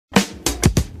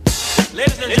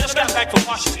Ladies and gentlemen, just got back from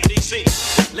Washington, D.C.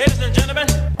 Ladies and gentlemen,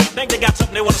 think they got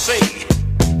something they want to say.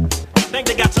 Think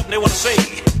they got something they want to say.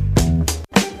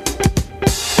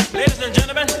 Ladies and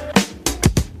gentlemen,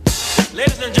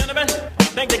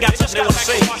 think they got something they want to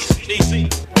say. D.C.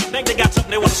 Think they got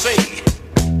something they want to say.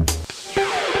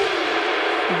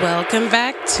 Welcome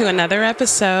back to another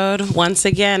episode. Once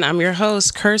again, I'm your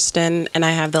host, Kirsten, and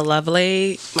I have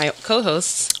my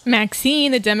co-hosts,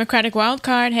 Maxine, the Democratic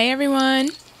wildcard. Hey, everyone.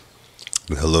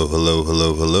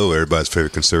 Hello. Everybody's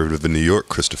favorite conservative in New York,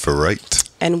 Christopher Wright.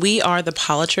 And we are the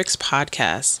Politics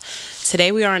Podcast.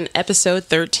 Today we are on episode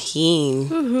 13.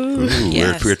 Ooh,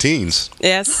 yes. We're teens.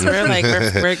 Yes,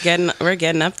 we're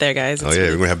getting up there, guys.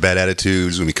 We're gonna have bad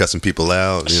attitudes. We're gonna be cussing people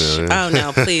out. You know. Oh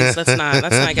no, please, let's not go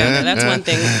there. That's one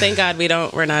thing. Thank God we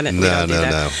don't do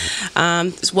that.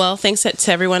 Well, thanks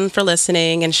to everyone for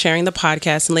listening and sharing the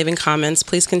podcast and leaving comments.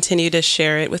 Please continue to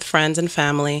share it with friends and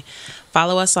family.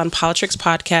 Follow us on Politics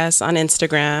Podcast on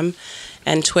Instagram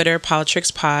and Twitter, Politics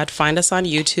Pod. Find us on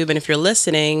YouTube. And if you're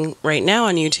listening right now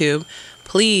on YouTube,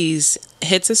 please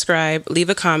hit subscribe, leave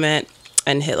a comment,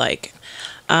 and hit like.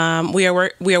 We are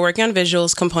working on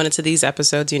visuals components of these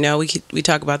episodes. You know, we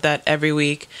talk about that every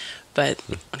week, but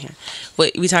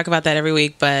we talk about that every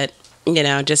week, but you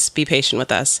know, just be patient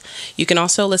with us. You can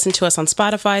also listen to us on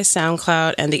Spotify,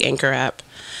 SoundCloud, and the Anchor app.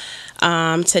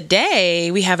 Today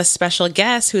we have a special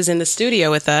guest who's in the studio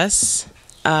with us,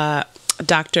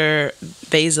 Dr.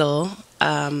 Basil,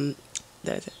 Basil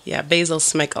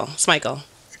Smikle.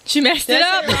 She messed it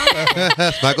up.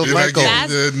 Michael.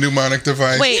 The mnemonic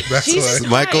device. Wait, Jesus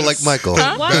Michael like Michael.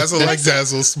 Huh? Basil like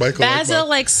Dazzle, Smikle Basil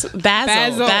like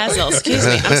Basil. Excuse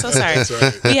me. I'm so sorry.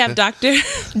 We have Dr.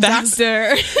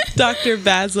 Basil.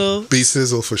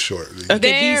 B-Sizzle for short. Okay,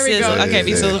 there we go. Okay,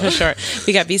 B-Sizzle for short.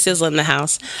 We got B-Sizzle in the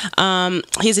house.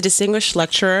 He's a distinguished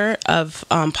lecturer of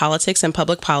politics and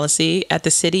public policy at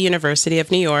the City University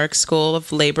of New York School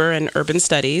of Labor and Urban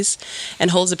Studies, and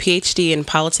holds a PhD in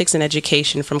politics and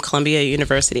education from Columbia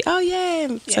University. Oh,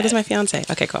 yay. So does my fiance.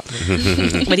 Okay, cool.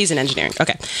 But he's in engineering.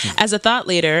 Okay. As a thought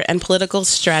leader and political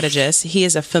strategist, he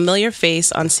is a familiar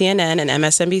face on CNN and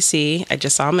MSNBC. I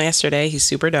just saw him yesterday. He's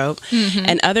super dope. Mm-hmm.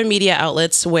 And other media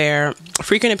outlets where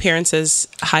frequent appearances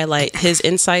highlight his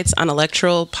insights on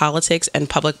electoral politics and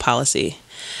public policy.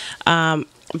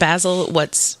 Basil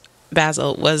was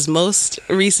most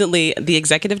recently the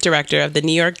executive director of the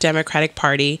New York Democratic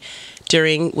Party,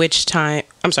 during which time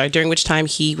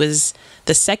he was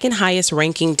the second highest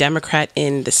ranking Democrat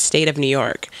in the state of New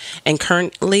York, and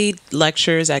currently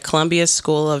lectures at Columbia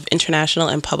School of International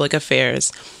and Public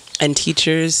Affairs and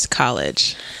Teachers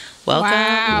College. Welcome.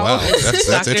 Wow.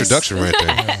 That's introduction right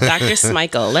there. Dr.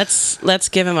 Smikle. Let's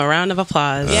give him a round of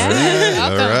applause. Yeah.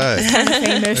 All right.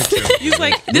 Famous. He's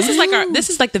like, this is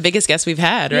like the biggest guest we've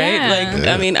had, right?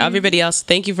 Yeah. I mean, everybody else,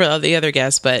 thank you for all the other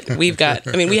guests, but we've got,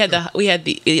 we had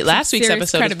the last week's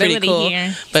episode was pretty cool,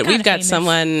 but we've got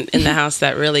someone in the house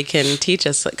that really can teach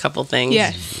us a couple things.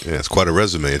 Yeah, it's quite a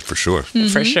resume for sure. Mm-hmm.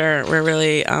 For sure. We're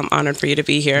really honored for you to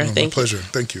be here. my pleasure.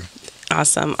 Thank you.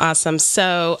 Awesome.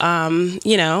 So,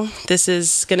 this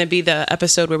is going to be the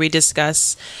episode where we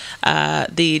discuss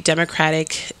the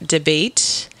Democratic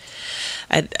debate.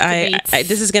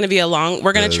 This is going to be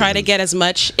we're going to try to get as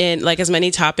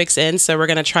many topics in. So we're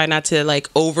going to try not to how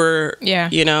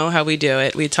we do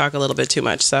it. We talk a little bit too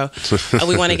much. So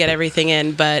we want to get everything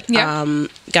in. But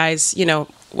guys,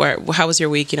 how was your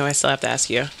week? I still have to ask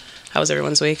you, how was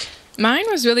everyone's week? Mine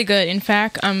was really good. In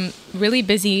fact, I'm really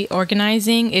busy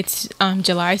organizing. It's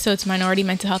July, so it's Minority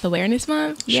Mental Health Awareness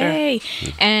Month. Sure. Yay!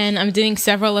 And I'm doing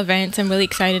several events I'm really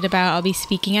excited about. I'll be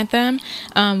speaking at them.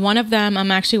 One of them,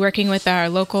 I'm actually working with our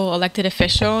local elected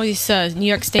official. He's New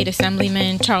York State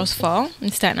Assemblyman Charles Fall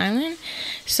in Staten Island.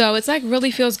 So it's really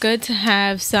feels good to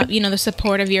have the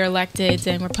support of your electeds,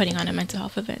 and we're putting on a mental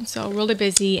health event. So really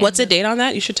busy. What's the date on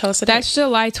that? You should tell us the date. That's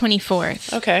July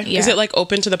 24th. Okay. Yeah. Is it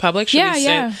open to the public? Yeah.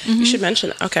 Mm-hmm. You should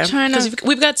mention it. Okay. Because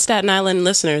we've got Staten Island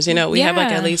listeners. We have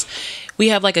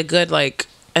a good I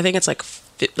think it's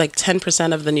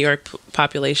 10% of the New York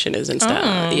population is in Staten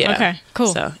Island. Yeah. Okay.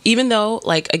 Cool. So even though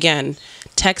again,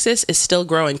 Texas is still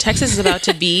growing. Texas is about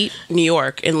to beat New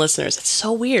York in listeners. It's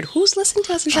so weird. Who's listening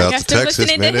to us in Texas? They're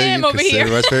listening to him over here.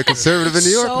 Everybody's very conservative in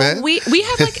New York, man. We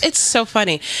have it's so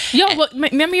funny. Yo,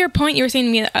 remember your point you were saying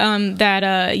to me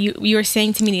that you were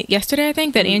saying to me yesterday, I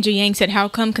think, that Andrew Yang said, how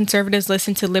come conservatives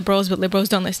listen to liberals but liberals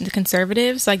don't listen to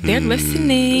conservatives? They're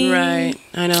listening. Right.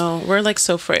 I know. We're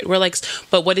so afraid. We're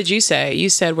but what did you say? You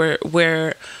said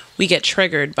we get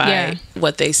triggered by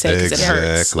what they say because it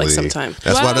hurts sometimes.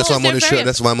 That's why I'm on the show.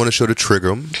 That's why I'm on the show to trigger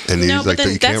them. And he's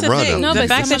you can't run them. No, but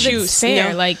some of it's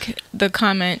fair. The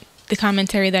comment the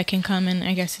commentary that can come, and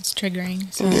I guess it's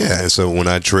triggering. So. Yeah, and so when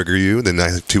I trigger you, then I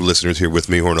have two listeners here with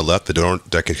me who are on the left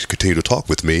that can continue to talk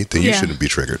with me, then you shouldn't be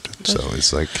triggered. So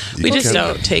it's like we just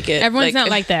don't take it. Everyone's not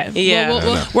like that.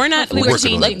 Yeah, we're not.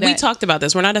 We talked about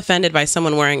this. We're not offended by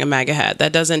someone wearing a MAGA hat.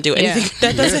 That doesn't do anything.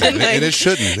 That doesn't. And it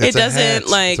shouldn't. It doesn't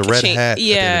like. It's a red hat.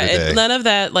 Yeah, none of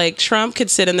that. Like Trump could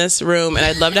sit in this room, and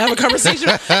I'd love to have a conversation.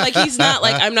 Like he's not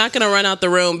like I'm not going to run out the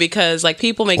room because like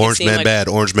people make it seem like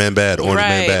orange man bad, orange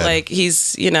man bad. Like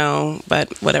he's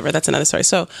but whatever. That's another story.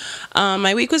 So,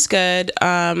 my week was good.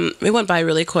 It went by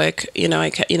really quick.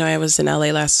 I was in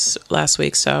LA last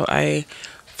week, so I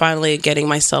finally getting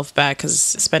myself back because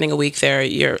spending a week there,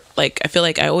 you're like I feel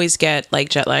like I always get like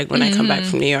jet lagged when I come back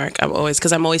from New York. I'm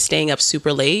always staying up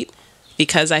super late.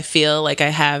 Because I feel like I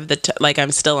have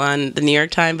I'm still on the New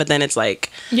York time, but then it's like,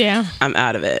 I'm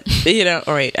out of it,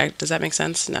 Or wait, does that make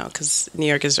sense? No, because New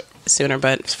York is sooner,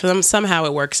 but somehow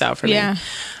it works out for me.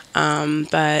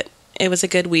 But it was a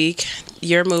good week.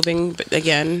 You're moving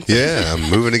again. Yeah, I'm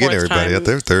moving again. Everybody out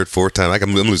there, third, fourth time.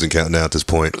 I'm losing count now at this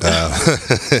point.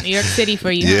 New York City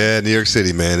for you. Yeah, New York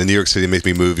City, man. And New York City makes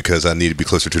me move because I need to be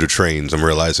closer to the trains. I'm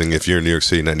realizing if you're in New York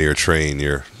City, not near a train,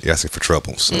 you're asking for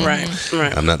trouble. So right.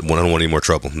 I don't want any more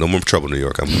trouble. No more trouble, New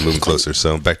York. I'm moving closer.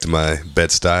 So back to my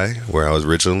Bed-Stuy, where I was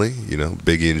originally.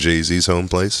 Biggie and Jay-Z's home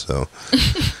place. So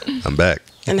I'm back.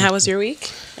 And how was your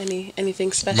week?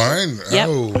 Anything special? Mine? Yep.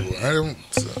 I don't.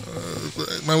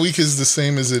 My week is the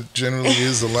same as it generally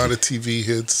is. A lot of TV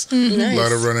hits, Nice. a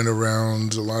lot of running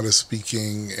around, a lot of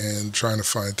speaking, and trying to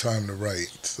find time to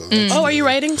write. So are you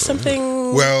writing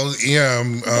something? Well, yeah,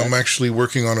 I'm actually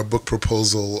working on a book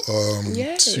proposal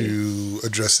to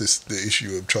address the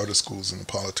issue of charter schools and the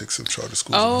politics of charter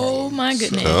schools. Oh my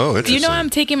goodness! Do you know I'm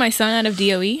taking my son out of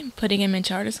DOE, putting him in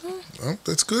charter school? Oh,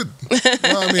 that's good.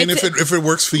 Well, I mean, if it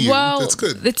works for you, that's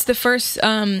good. It's the first.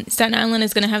 Staten Island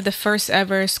is going to have the first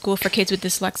ever school for kids with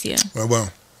dyslexia.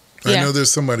 Well, I know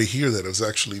there's somebody here that was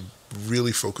actually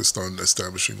really focused on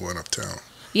establishing one uptown.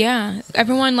 Yeah,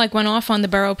 everyone went off on the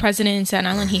borough president in Staten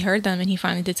Island. He heard them and he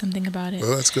finally did something about it.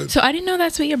 Well, that's good. So I didn't know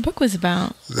that's what your book was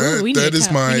about. That is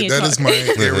my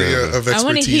area of expertise. I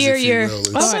want to hear your.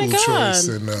 School choice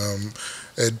and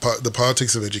the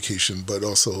politics of education, but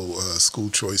also school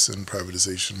choice and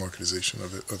privatization, marketization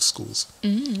of schools.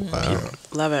 Wow,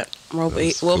 love it.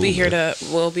 We'll be here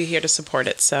to support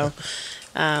it. So.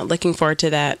 Looking forward to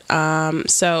that.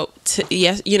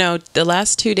 Yes, the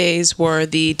last 2 days were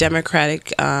the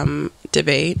Democratic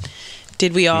debate.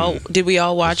 Did we all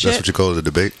watch it? That's what you call it, a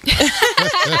debate?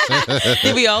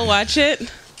 Did we all watch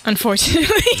it?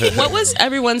 Unfortunately. What was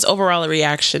everyone's overall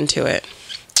reaction to it?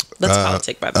 Let's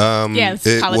politic, by the way.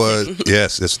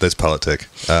 That's politic.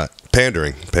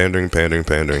 Pandering.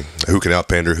 Who can out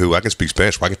pander who? I can speak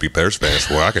Spanish. Well, I can speak better Spanish.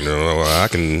 Well, I can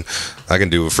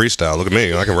do a freestyle. Look at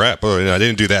me. I can rap. I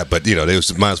didn't do that, but they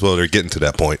might as well. They're getting to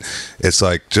that point. It's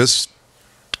like just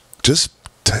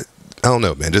I don't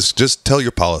know, man. Just tell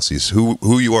your policies.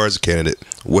 Who you are as a candidate.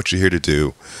 What you're here to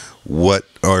do. What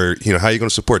are how you're going to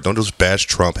support. Don't just bash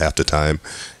Trump half the time,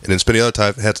 and then spend the other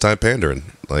half the time pandering.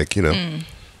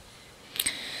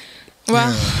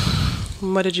 Well,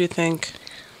 what did you think?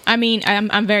 I mean,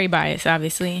 I'm very biased,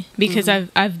 obviously, because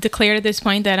I've declared at this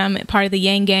point that I'm part of the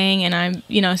Yang gang, and I'm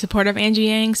a supporter of Angie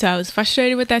Yang. So I was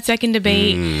frustrated with that second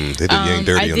debate. They did Yang dirty on that second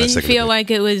debate. I didn't feel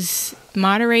like it was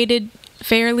moderated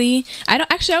fairly. I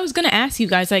was going to ask you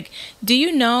guys, do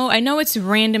you know? I know it's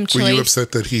random choice. Were you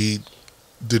upset that he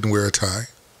didn't wear a tie?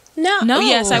 No.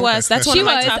 Yes, I was. That's one of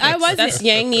my topics. I wasn't. That's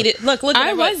Yang needed. Look.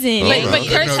 I wasn't. But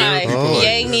Kirsten,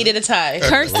 Yang needed a tie.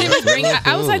 Kirsten was bringing.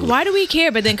 I was like, why do we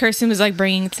care? But then Kirsten was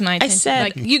bringing it to my attention. I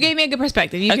said, you gave me a good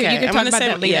perspective. You could talk about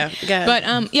that later. Yeah, but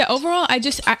overall, I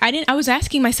was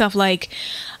asking myself,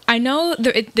 I know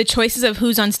the choices of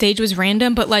who's on stage was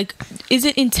random, but is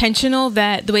it intentional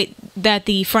that the way that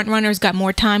the front runners got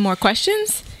more time, more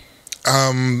questions?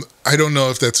 I don't know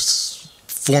if that's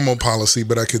formal policy,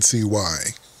 but I could see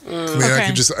why. I mean,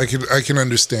 I can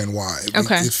understand why.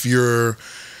 Okay. It's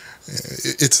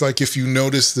like if you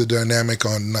notice the dynamic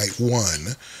on night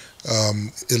one,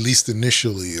 at least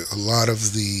initially, a lot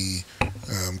of the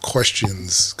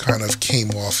questions kind of came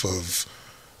off of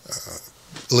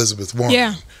Elizabeth Warren.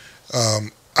 Yeah.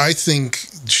 I think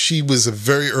she was a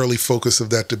very early focus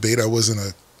of that debate. I wasn't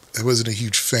a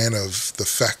huge fan of the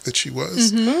fact that she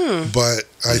was, but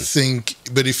I think,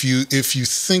 if you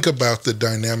think about the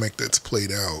dynamic that's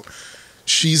played out,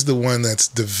 she's the one that's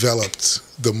developed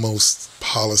the most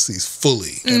policies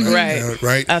fully,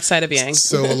 right? Outside of Yang,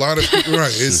 so a lot of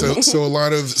right.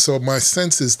 So my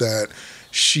sense is that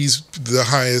she's the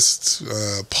highest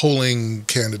polling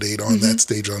candidate on that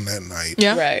stage on that night.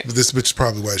 Yeah. Right. Which is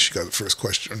probably why she got the first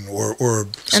question, or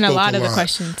And a spoke lot of the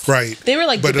questions. Right. They were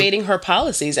like But, debating her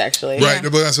policies, actually. Right,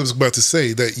 but that's what I was about to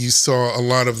say, that you saw a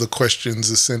lot of the questions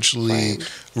essentially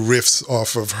riffs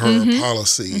off of her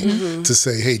policy to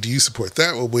say, hey, do you support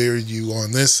that? Well, where are you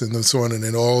on this? And then so on, and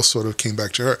it all sort of came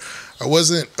back to her. I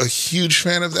wasn't a huge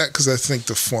fan of that because I think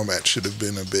the format should have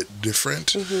been a bit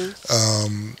different.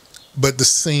 But a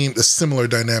similar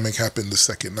dynamic happened the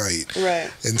second night. Right.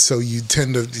 And so you're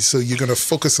going to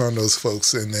focus on those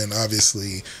folks, and then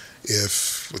obviously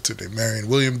if, what's her name, Marianne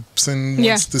Williamson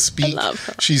wants to speak, I love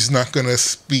her. she's not going to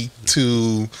speak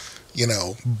to,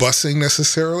 busing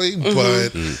necessarily, but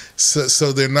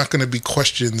so they're not going to be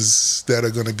questions that are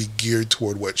going to be geared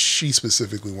toward what she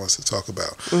specifically wants to talk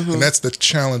about. And that's the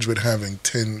challenge with having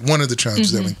one of the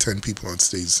challenges having 10 people on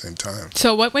stage at the same time.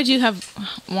 So what would you have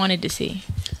wanted to see?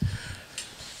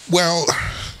 Well,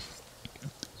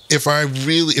 if I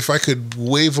could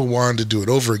wave a wand to do it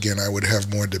over again, I would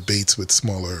have more debates with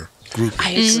smaller groups. I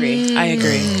agree.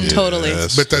 Totally.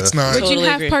 But that's not. Would you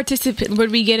have participants?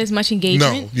 Would we get as much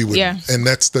engagement? No, you wouldn't. Yeah. And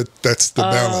that's the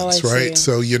balance, I see. right?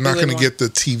 So you're not You going to wouldn't get the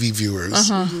TV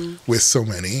viewers with so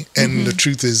many. And the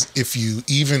truth is, if you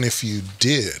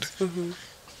did,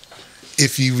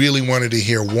 if you really wanted to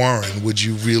hear Warren, would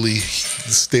you really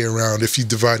stay around? If you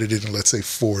divided it in, let's say,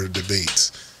 4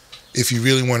 debates, if you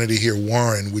really wanted to hear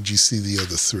Warren, would you see the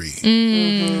other 3?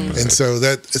 And so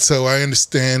I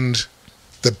understand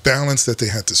the balance that they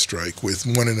had to strike with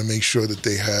wanting to make sure that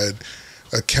they had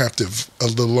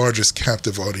the largest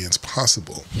captive audience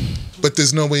possible. But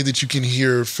there's no way that you can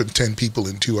hear from 10 people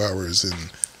in 2 hours and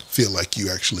feel like you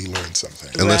actually learned something.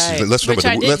 Unless we're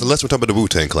talking about the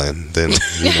Wu-Tang Clan, then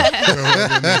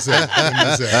that's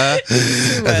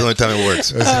the only time it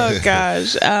works. Oh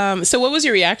gosh. So what was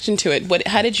your reaction to it?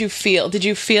 How did you feel? Did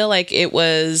you feel like it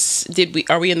was?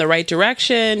 Are we in the right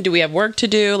direction? Do we have work to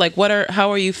do? Like,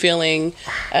 how are you feling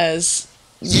as?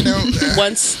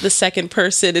 Once the second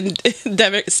person and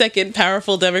second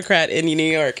powerful Democrat in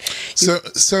New York. So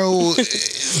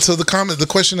the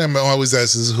question I'm always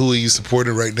asked is, who are you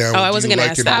supporting right now? I wasn't going to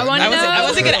ask that. I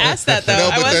wasn't going to ask that though.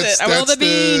 I wasn't. I wanted the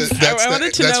beans. I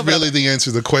wanted to know. That's really the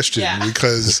answer to the question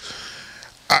because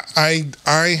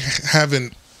I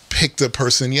haven't picked a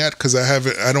person yet because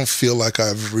I don't feel like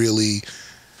I've really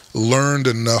learned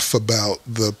enough about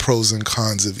the pros and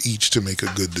cons of each to make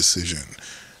a good decision.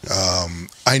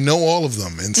 I know all of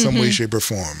them in some way, shape, or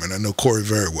form, and I know Cory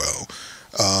very well.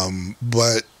 And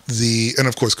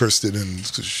of course Kirsten and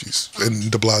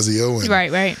De Blasio, and,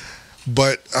 right.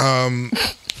 But I'm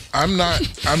not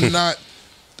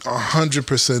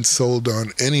 100% sold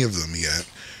on any of them yet.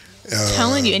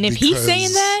 Telling you, and if he's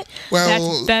saying that,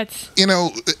 that's and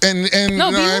no,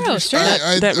 be real, straight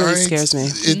up. That really scares me.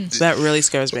 That really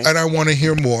scares me, and I want to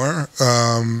hear more.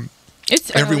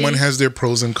 Everyone early. has their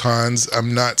pros and cons. I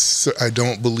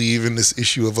don't believe in this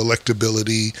issue of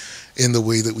electability in the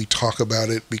way that we talk about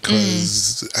it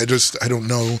because I don't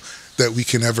know that we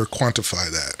can ever quantify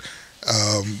that.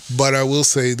 But I will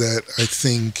say that I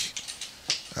think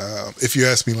if you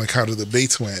ask me like how the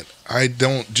debates went, I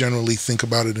don't generally think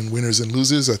about it in winners and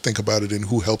losers. I think about it in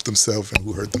who helped themselves and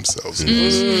who hurt themselves.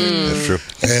 That's true.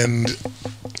 And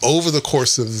over the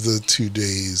course of the 2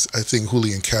 days, I think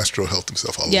Julian Castro helped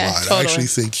himself a lot. Totally. I actually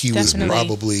think he was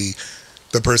probably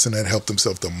the person that helped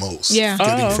himself the most. Yeah.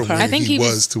 Getting from where I think he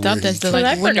was to where he as the But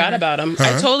I winner. forgot about him.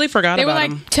 I totally forgot They were about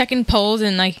like him. checking polls,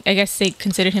 and I guess they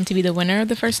considered him to be the winner of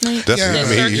the first night.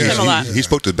 Definitely. Yeah, him a lot. He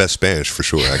spoke the best Spanish for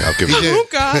sure. I'll give you that. Oh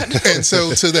God. And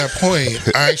so to that point,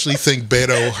 I actually think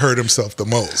Beto hurt himself the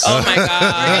most. Oh my God. We're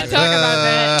gonna talk about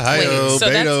that. Hi-yo, so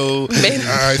that's- Beto.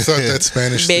 I thought that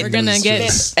Spanish thing We're gonna was get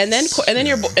just, and then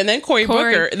Cory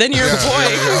Booker, then your boy,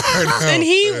 I know. then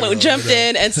he jumped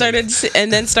in and started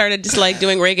just like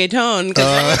doing reggaeton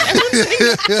because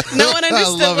no one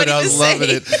understood what he was saying.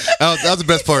 That was the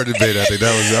best part of the debate. I think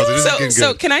that was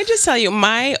So can I just tell you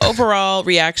my overall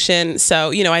reaction?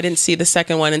 So I didn't see the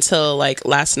second one until like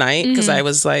last night because I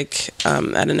was like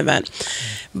at an event,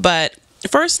 but the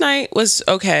first night was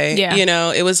okay.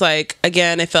 Yeah. It was like,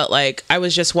 again, it felt like I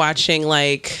was just watching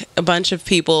like a bunch of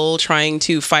people trying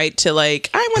to fight to like,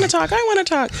 I want to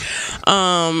talk.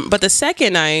 But the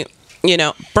second night,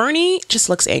 Bernie just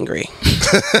looks angry.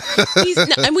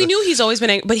 and we knew he's always been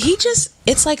angry, but he just,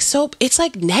 it's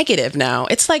like negative now.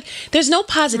 It's like there's no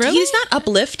positive. Really? He's not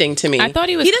uplifting to me. I thought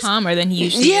he was calmer than he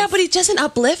usually Yeah, is. but he doesn't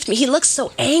uplift me. He looks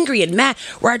so angry and mad.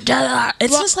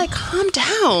 It's just like, calm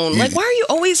down. Like, why are you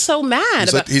always so mad?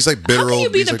 He's like bitter. How can you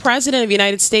old, be the like, president of the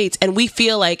United States and we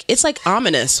feel like it's like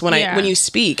ominous when Yeah. when you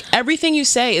speak? Everything you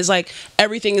say is like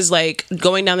everything is like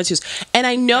going down the tubes. And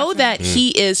I know that he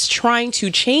is trying to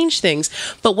change things,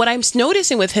 but what I'm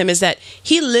noticing with him is that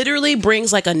he literally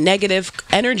brings like a negative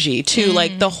energy to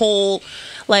like the whole,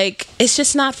 like, it's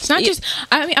just not. It's not just.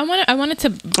 I mean, I wanted to.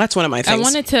 That's one of my things. I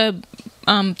wanted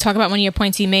to talk about one of your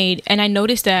points you made, and I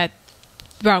noticed that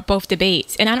throughout both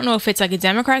debates, and I don't know if it's like a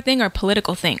Democrat thing or a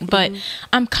political thing, but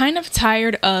I'm kind of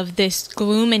tired of this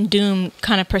gloom and doom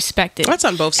kind of perspective. That's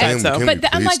on both sides, though. But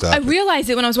I'm like, I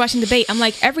realized it when I was watching the debate. I'm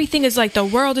like, everything is like the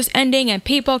world is ending and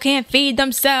people can't feed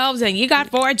themselves and you got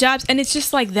 4 jobs, and it's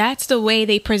just like that's the way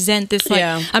they present this.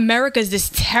 Like America's this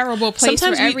terrible place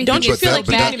Sometimes where everything. don't you feel like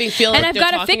bad. you don't even feel like and I've they're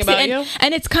got to talking fix about it, you?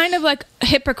 and it's kind of like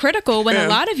hypocritical when a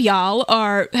lot of y'all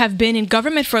have been in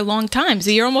government for a long time.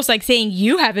 So you're almost like saying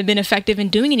you haven't been effective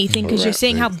in doing anything because you're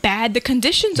saying how bad the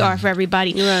conditions are for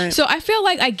everybody. Right. So I feel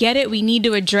like I get it. We need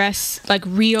to address like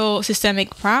real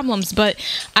systemic problems, but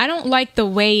I don't like the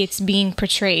way it's being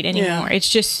portrayed anymore. It's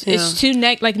just it's too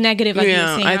negative. Like you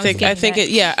were saying. I think it.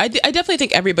 Yeah, I definitely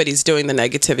think everybody's doing the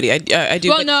negativity. I do.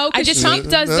 Well, but no, I because just Trump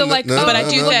does the like. But I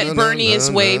do that Bernie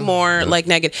is way more like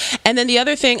negative. And then the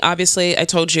other thing, obviously, I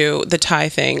told you the tie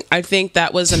thing. I think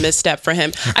that was a misstep for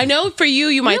him. I know for you,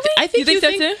 you might. Really? I think you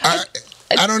think that's it?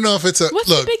 I don't know if it's a What's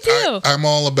look. the big deal? I'm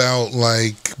all about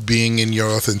like being in your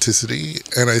authenticity,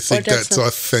 and I think that's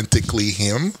authentically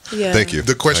him. Yeah. Thank you.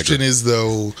 The question is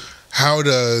though, how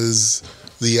does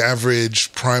the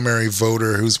average primary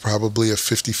voter, who's probably a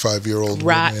 55-year-old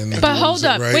woman, But hold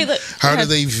up, right, wait, look, how do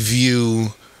they view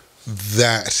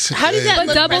that? How does that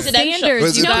But double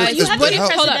standards, you guys.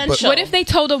 What if they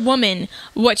told a woman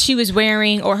what she was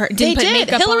wearing or her didn't put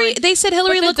makeup on? They said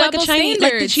Hillary looked like a Chinese.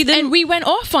 Like, she didn't. And we went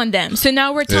off on them. So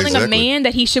now we're telling a man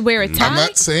that he should wear a tie. I'm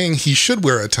not saying he should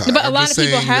wear a tie. But a I'm lot just of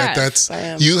people saying have. that's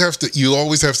you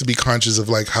always have to be conscious of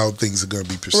like how things are going to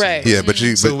be perceived. Right. Yeah, but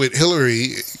so with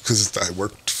Hillary, because I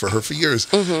worked for her for years,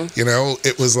 you know,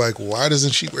 it was like, why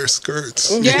doesn't she wear skirts?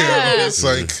 Yeah. You know, it's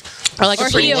like. Or like a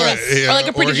pretty heels. dress. Or like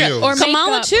a pretty dress. heels. Or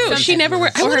Kamala makeup, too. something. She never wear.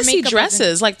 I Or want her to see makeup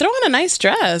dresses. Like throw on a nice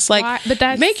dress. Like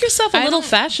make yourself a little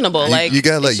fashionable. Like you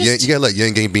gotta let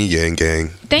Yang Gang be Yang Gang.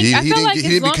 He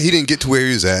didn't get to where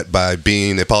he was at by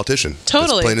being a politician. Totally.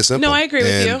 That's plain and simple. No, I agree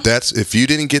with you. That's if you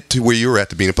didn't get to where you were at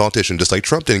to being a politician, just like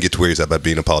Trump didn't get to where he's at by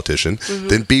being a politician,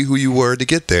 then be who you were to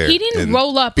get there. He didn't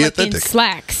roll up like in authentic.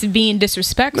 slacks being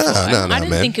disrespectful. No, I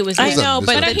didn't think it was. I know,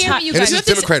 but I hear what you and guys. it's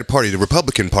the Democratic Party, the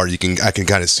Republican Party. I can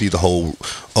kind of see the whole.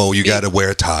 Oh, you got to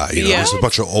wear a tie. You know, there's a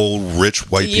bunch of old rich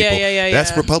white people.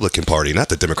 That's Republican Party, not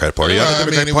the Democratic Party. The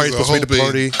Democratic Party is supposed to be the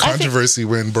party. Controversy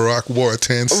when Barack wore a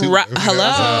tan suit.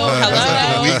 Hello.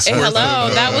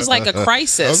 That was like a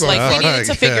crisis. Like we needed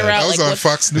to figure out. I was on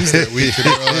Fox News that week.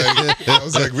 I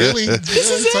was like, really?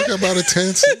 Talking about a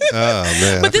tan suit? Oh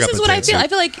man! But this is what I feel. I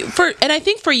feel like I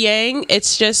think for Yang,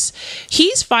 it's just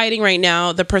he's fighting right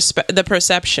now the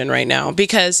perception right now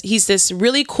because he's this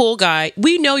really cool guy.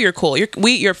 We know you're cool.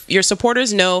 Your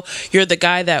supporters know you're the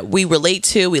guy that we relate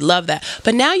to. We love that.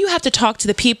 But now you have to talk to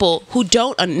the people who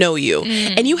don't know you,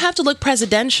 and you have to look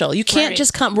presidential. You can't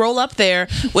just roll up there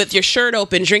with your shirt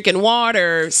open, drinking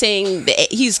water, saying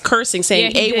he's cursing,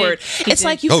 saying a word. It's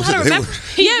like you gotta remember.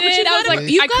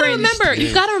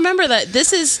 You gotta remember that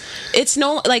this is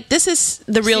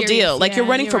the real deal. Like you're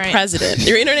running for president.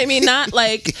 You know what I mean? Not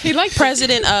like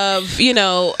president of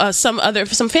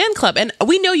some fan club. And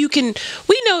we know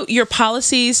your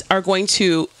policies are going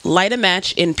to light a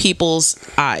match in people's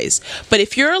eyes. But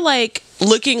if you're like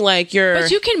looking like you're,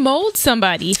 but you can mold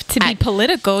somebody to be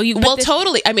political.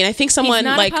 Totally. I mean, I think someone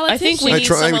like I think we need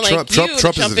someone like you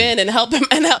to jump in and help him.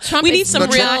 And help. We need some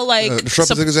real like.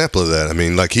 Trump is an example of that. I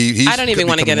mean, like he. I don't even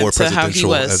want to get into how he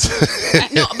was.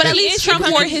 No, but at least Trump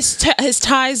wore his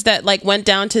ties that like went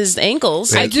down to his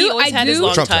ankles. I Like, do. He always had his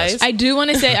long ties. I do want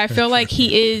to say I feel like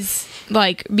he is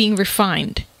like being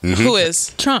refined. Who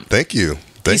is Trump? Thank you.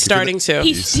 He's starting to.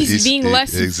 He's being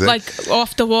less like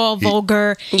off the wall,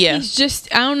 vulgar. Yeah. He's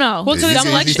just, I don't know. Well,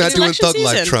 he's not doing thug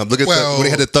life Trump. Look at when he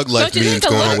had the thug life meetings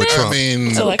going on with Trump. I mean,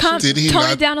 did he tone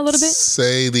not it down a little bit?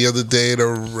 Say the other day at a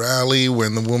rally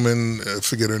when the woman, I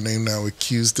forget her name now,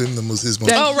 accused him, his most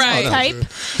type.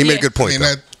 He made a good point. I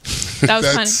mean,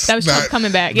 That was Trump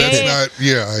coming back.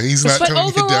 He's not but toning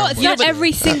it overall, down. it's not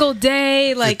every single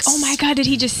day. Like, oh my God, did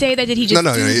he just say that? Did he just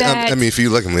do that? I mean, if you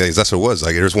look at him, that's what it was.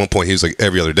 Like, there was one point he was like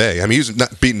every other day. I mean, he was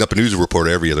not beating up a news reporter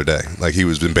every other day. Like, he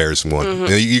was embarrassing one.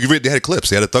 You know, they had clips.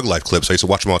 They had a Thug Life clips. I used to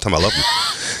watch them all the time. I love them.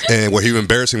 And where he was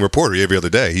embarrassing reporter every other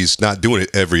day. He's not doing it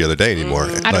every other day anymore.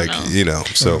 I don't know. You know,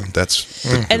 so that's.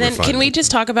 And then, can we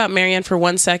just talk about Marianne for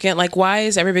 1 second? Like, why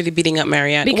is everybody beating up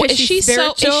Marianne? Because she's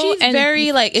spiritual and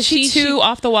very like, is she too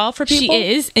off the wall for people?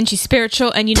 She is, and she's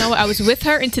spiritual. And you know what? I was with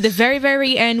her into the very,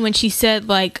 very end when she said,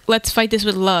 like, let's fight this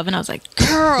with love. And I was like,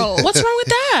 girl, what's wrong with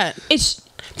that?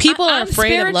 People are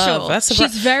afraid of love. That's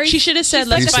the she should have said,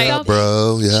 "Let's fight,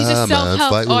 bro." Yeah, she's a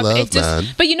self-help fight with love, man.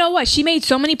 But you know what? She made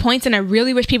so many points, and I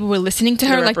really wish people were listening to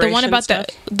her. Like the one about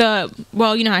the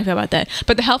well, you know how I feel about that.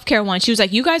 But the healthcare one, she was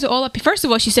like, "You guys are all up." First of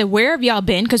all, she said, "Where have y'all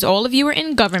been?" Because all of you were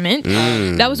in government.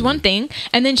 That was one thing.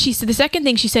 And then she said the second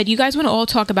thing she said, "You guys want to all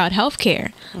talk about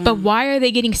healthcare, but why are they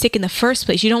getting sick in the first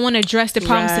place? You don't want to address the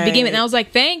problems to begin with." And I was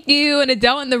like, "Thank you." An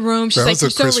adult in the room. She's like,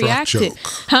 "You're so reactive."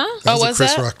 Huh? That was a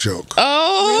Chris Rock joke.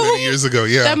 Many years ago.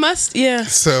 Yeah. That must,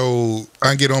 So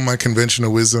I get all my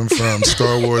conventional wisdom from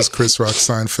Star Wars, Chris Rock,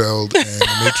 Seinfeld, and The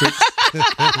Matrix.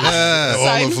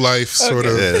 All of life, sort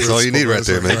of. Yeah, that's all you need right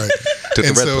there, man. Right.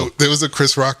 And so there was a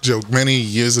Chris Rock joke many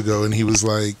years ago, and he was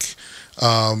like,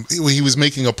 he was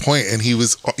making a point, and he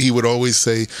would always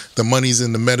say, "The money's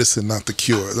in the medicine, not the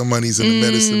cure. The money's in the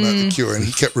medicine, not the cure." And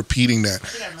he kept repeating that,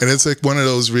 and it's like one of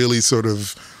those really sort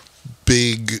of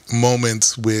big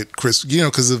moments with Chris, you know,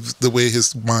 because of the way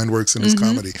his mind works in his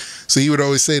comedy. So he would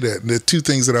always say that. And the two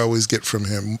things that I always get from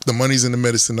him: the money's in the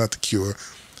medicine, not the cure,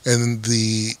 and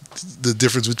the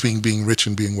difference between being rich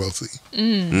and being wealthy.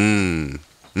 You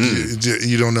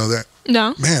don't know that?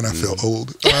 No. Man, I feel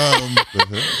old.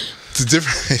 The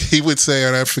different. He would say,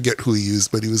 and I forget who he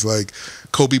used, but he was like,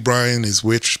 Kobe Bryant is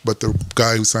rich, but the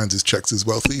guy who signs his checks is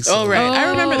wealthy. So. Oh, right. I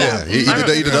remember that. Yeah, he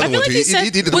did another one.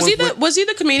 Like was he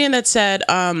the comedian that said,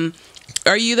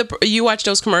 are you watch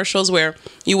those commercials where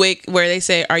they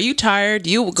say, "Are you tired?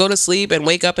 You go to sleep and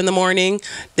wake up in the morning,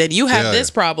 that you have this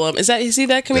problem." Is he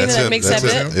that comedian that makes that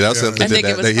bit? Yeah, that's him. I think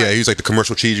it was. Yeah, he was like the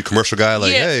commercial cheesy commercial guy.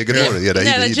 Like, hey, good morning.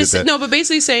 Yeah, he did that. No, but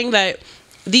basically saying that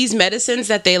these medicines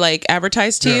that they like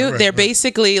advertise to you, they're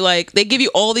basically like, they give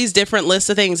you all these different lists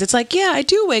of things. It's like, I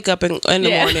do wake up in the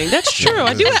morning. That's true.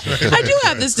 I do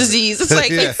have this disease. It's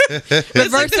like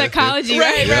reverse psychology.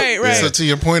 Right. So to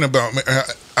your point about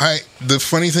the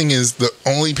funny thing is, the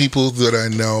only people that I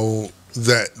know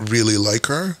that really like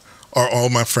her are all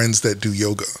my friends that do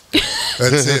yoga.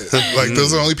 That's it. Like,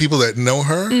 those are the only people that know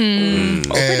her.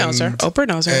 Oprah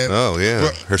knows her. Oh yeah,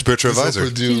 her spiritual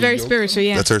advisor. She's very spiritual.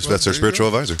 Yeah, that's her spiritual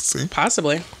advisor. See?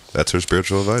 Possibly. That's her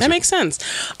spiritual advisor. That makes sense.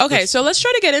 Okay, so let's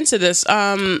try to get into this.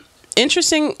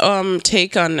 Interesting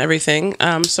take on everything.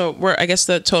 So I guess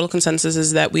the total consensus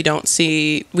is that we haven't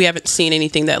seen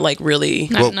anything that like really.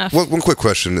 Not enough. One quick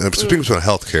question. Speaking about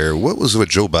healthcare, what was with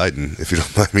Joe Biden? If you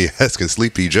don't mind me asking,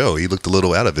 Sleepy Joe. He looked a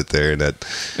little out of it there, and that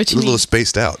a little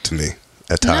spaced out to me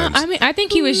at times. No, I mean, I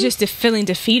think he was just feeling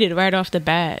defeated right off the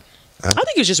bat. I think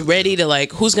he was just ready to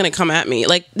like, who's gonna come at me?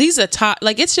 Like, these are top.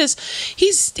 Like, it's just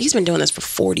he's been doing this for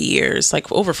 40 years,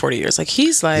 like over 40 years. Like,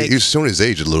 he's like, he's showing his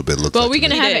age a little bit. We're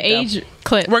gonna have an age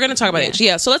clip. We're gonna talk about age.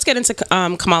 Yeah. So let's get into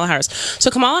Kamala Harris. So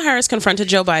Kamala Harris confronted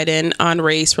Joe Biden on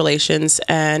race relations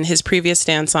and his previous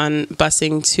stance on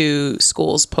busing to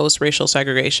schools post racial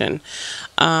segregation.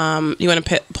 You want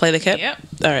to play the clip? Yep.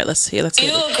 All right. Let's see. Do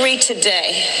you agree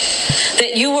today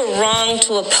that you were wrong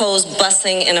to oppose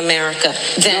busing in America?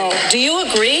 Then. No. Do you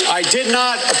agree? I did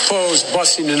not oppose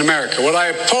busing in America. What I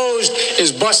opposed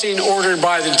is busing ordered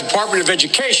by the Department of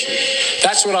Education.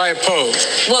 That's what I opposed.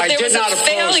 Well, there was a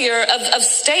failure of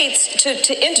states to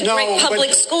integrate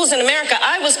public schools in America.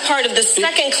 I was part of the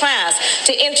second class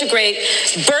to integrate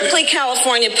Berkeley,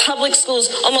 California public schools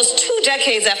almost 2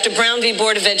 decades after Brown v.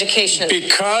 Board of Education.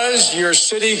 Because your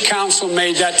city council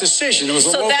made that decision. It was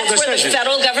a local decision. So that's where the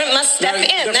federal government must step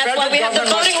in. That's why we have the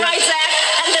Voting Rights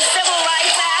Act and the Civil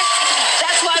Rights Act.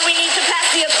 That's why we need to pass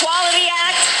the Equality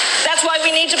Act. That's why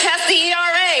we need to pass the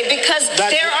ERA, because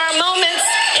there are moments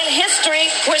in history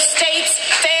where states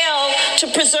fail to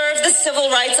preserve the civil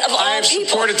rights of all people. I have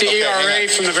supported the ERA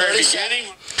from the very beginning.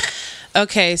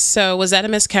 Okay, so was that a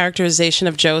mischaracterization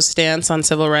of Joe's stance on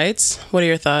civil rights? What are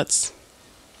your thoughts?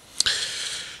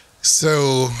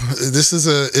 So this is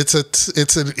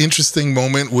it's an interesting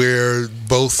moment where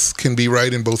both can be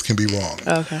right and both can be wrong.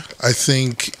 Okay. I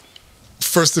think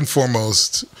first and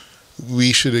foremost,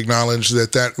 we should acknowledge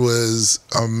that was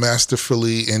a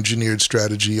masterfully engineered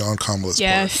strategy on Kamala's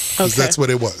part. Because that's what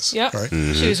it was. Yep. Right?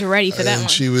 She was ready for that one.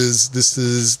 She was.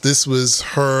 This was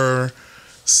her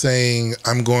saying,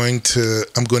 I'm going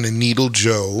to needle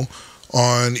Joe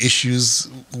on issues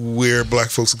where black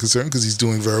folks are concerned, because he's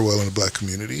doing very well in the black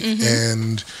community,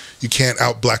 and you can't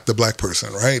out-black the black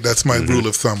person, right? That's my rule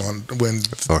of thumb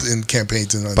in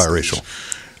campaigns and on biracial.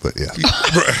 Stage. But yeah,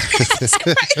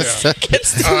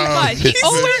 It's too much.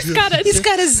 He's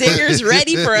got his zingers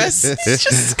ready for us. It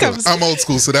just comes. I'm old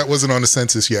school, so that wasn't on the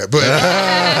census yet. But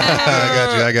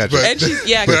I got you. But, And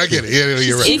but I get it. Yeah,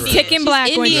 you're right. She's kicking black.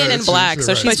 Indian and black,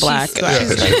 so she's black.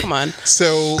 She's like, come on.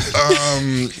 So,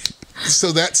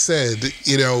 so that said,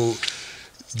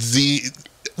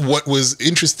 what was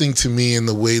interesting to me in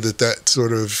the way that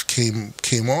sort of came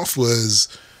off was,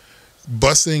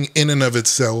 busing in and of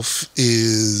itself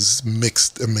is a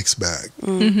mixed bag.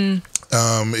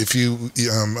 If you,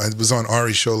 I was on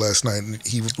Ari's show last night, and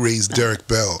he raised Derek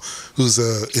Bell, who's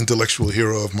an intellectual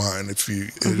hero of mine. If you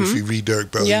read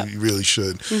Derek Bell, you really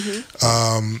should.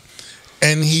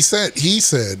 And he said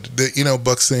that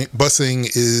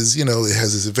busing is, it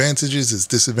has its advantages, its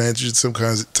disadvantages.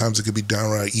 Sometimes it could be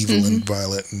downright evil and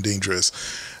violent and dangerous.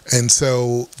 And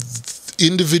so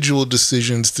individual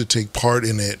decisions to take part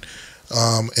in it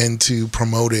and to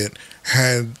promote it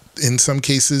had, in some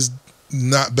cases,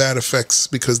 not bad effects,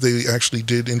 because they actually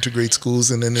did integrate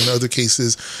schools. And then in other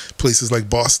cases, places like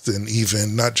Boston,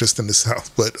 even, not just in the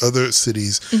South, but other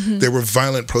cities, there were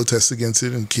violent protests against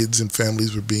it, and kids and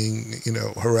families were being,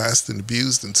 harassed and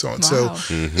abused and so on. Wow. So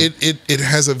it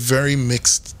has a very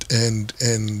mixed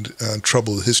and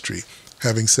troubled history.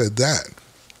 Having said that,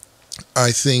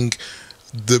 I think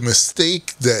the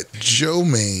mistake that Joe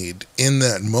made in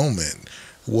that moment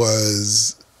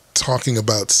was talking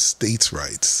about states'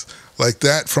 rights. Like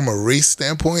that, from a race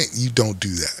standpoint, you don't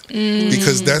do that.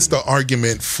 Because that's the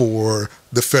argument for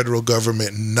the federal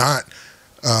government not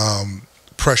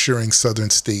pressuring southern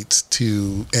states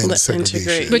to end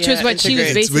segregation. Which was what she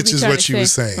was basically Which is what she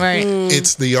was saying. Right.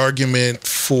 It's the argument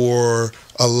for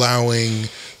allowing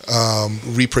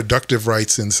reproductive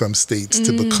rights in some states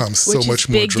to become so much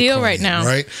more big deal right now,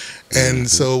 right? And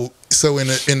so in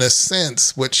a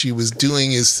sense, what she was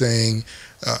doing is saying,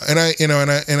 and I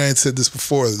had said this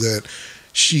before, that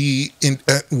she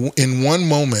in one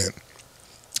moment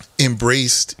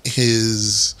embraced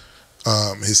his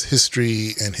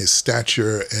history and his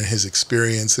stature and his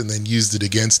experience, and then used it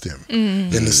against him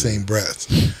in the same breath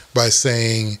by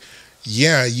saying,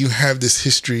 yeah, you have this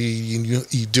history,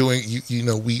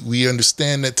 we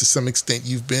understand that to some extent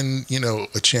you've been,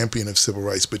 a champion of civil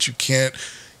rights, but you can't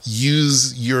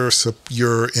use your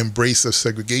embrace of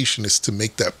segregationists to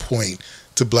make that point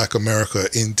to Black America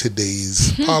in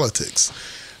today's politics.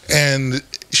 And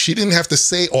she didn't have to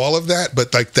say all of that,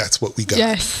 but that's what we got,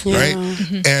 right?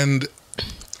 And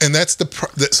that's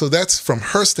so that's, from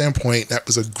her standpoint, that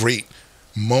was a great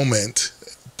moment,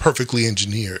 perfectly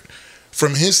engineered.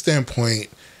 From his standpoint,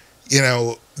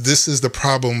 this is the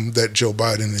problem that Joe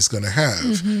Biden is going to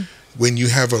have. When you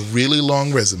have a really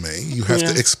long resume, you have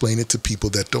to explain it to people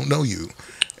that don't know you.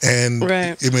 And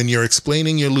when you're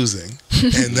explaining, you're losing.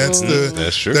 And that's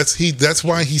true. That's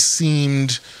why he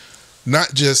seemed I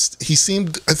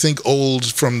think, old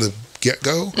from the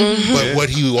get-go, but what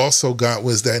he also got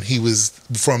was that he was,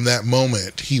 from that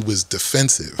moment, he was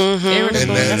defensive. And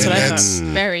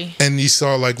you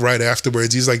saw, right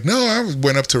afterwards, he's like, no, I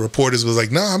went up to reporters, was like,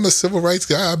 no, I'm a civil rights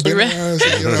guy, I've been around,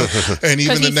 and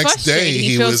even the next day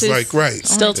he was like,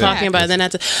 still talking about it.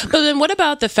 But then what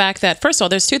about the fact that, first of all,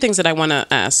 there's two things that I want to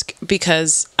ask,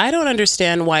 because I don't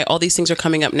understand why all these things are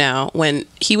coming up now. When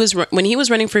he was running when he was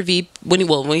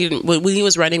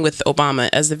running with Obama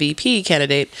as the VP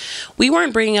candidate, we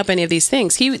weren't bringing up any of these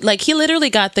things. He literally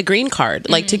got the green card.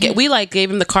 We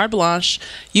gave him the carte blanche.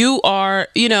 You are,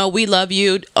 we love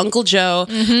you, Uncle Joe.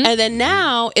 And then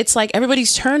now it's like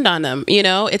everybody's turned on him.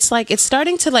 It's like it's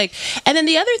starting to And then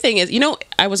the other thing is,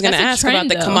 I was going to ask about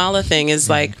the Kamala thing.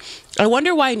 Is I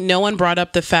wonder why no one brought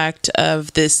up the fact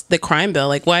of the crime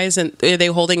bill. Why are they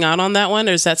holding out on that one,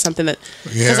 or is that something that?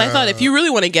 Because I thought if you really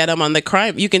want to get them on the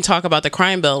crime, you can talk about the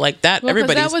crime bill like that. Well,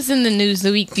 that was in the news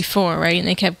the week before, right? And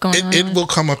they kept going on. It will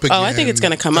come up again. Oh, I think it's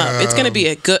going to come up. It's going to be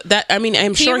a good.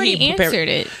 I'm sure he answered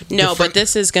it. No, but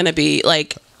this is going to be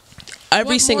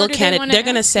every What single more do they candidate, wanna they're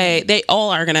going to ask say, they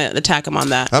all are going to attack him on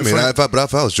that. I mean, if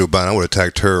I was Joe Biden, I would have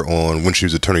attacked her on when she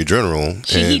was Attorney General.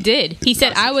 He did. He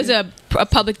said, I was a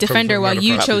public defender while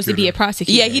you chose to be a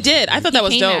prosecutor. Yeah, he did. I thought that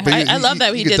was dope. I love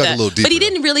that he did that. But he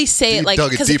didn't really say it, like,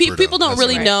 because people don't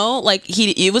really know. Like,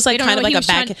 it was like kind of like a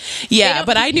back. Yeah,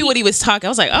 but I knew what he was talking. I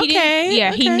was like, okay.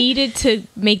 Yeah, he needed to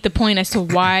make the point as to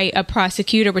why a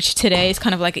prosecutor, which today is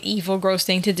kind of like an evil, gross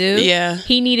thing to do. Yeah.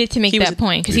 He needed to make that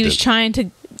point because he was trying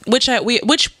to.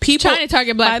 Which people. Trying to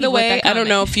target black people. By the way, I don't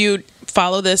know if you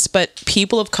follow this, but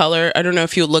people of color, I don't know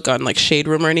if you look on like Shade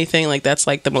Room or anything, like that's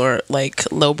like the more like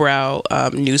lowbrow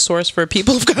news source for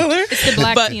people of color. It's the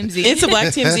black TMZ. It's a black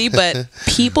TMZ, but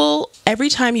people, every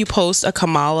time you post a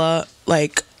Kamala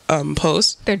like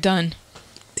post, they're done.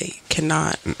 They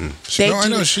cannot. I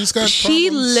know she's got. She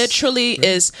problems. literally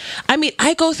is. I mean,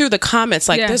 I go through the comments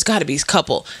like there's got to be a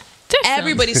couple.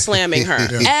 Everybody's slamming her.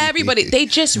 Everybody. They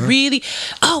just really.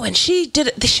 Oh, and she did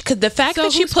it. The fact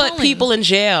that she put people in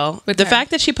jail. The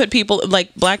fact that she put people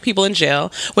like black people in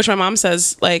jail, which my mom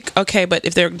says like, okay, but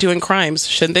if they're doing crimes,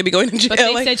 shouldn't they be going to jail? But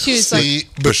they said she was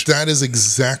but that is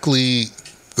exactly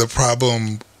the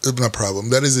problem. Not problem.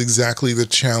 That is exactly the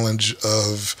challenge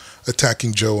of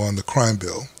attacking Joe on the crime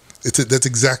bill. That's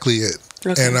exactly it.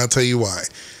 Okay. And I'll tell you why.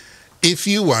 If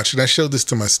you watch, and I showed this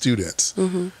to my students.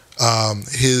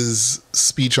 His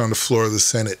speech on the floor of the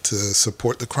Senate to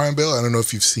support the crime bill. I don't know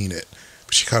if you've seen it,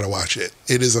 but you gotta watch it.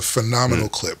 It is a phenomenal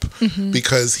clip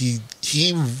because he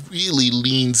really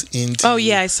leans into. Oh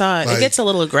yeah, I saw it. Like, it gets a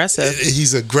little aggressive.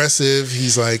 He's aggressive.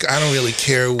 He's like, I don't really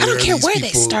care where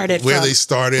they started.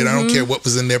 I don't care what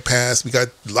was in their past. We got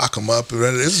to lock them up. It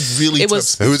was really. Who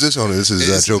is this on? This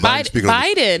is Joe Biden speaking.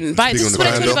 Biden. This is what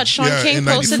I told you about. Sean King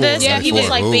posted this. Yeah, he was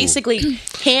like basically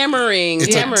hammering.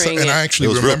 And I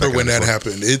actually remember when that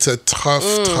happened. It's a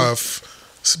tough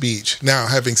speech. Now,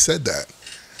 having said that,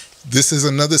 this is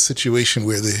another situation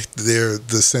where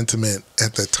the sentiment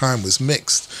at that time was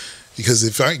mixed, because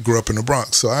if I grew up in the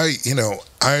Bronx, so I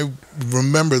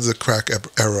remember the crack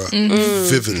era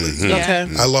vividly. Okay.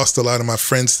 I lost a lot of my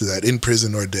friends to that, in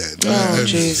prison or dead.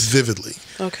 Vividly.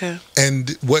 Okay.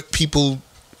 And what people,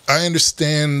 I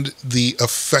understand the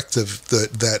effect of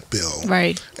that bill,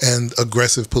 right? And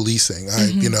aggressive policing.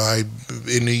 I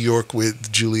in New York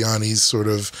with Giuliani's sort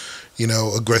of,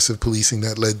 aggressive policing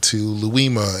that led to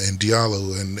Luima and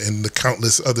Diallo and the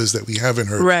countless others that we haven't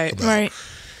heard about. Right.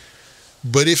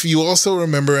 But if you also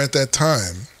remember at that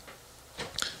time,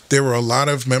 there were a lot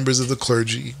of members of the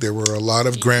clergy. There were a lot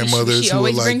of grandmothers who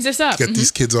were like, get these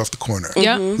kids off the corner.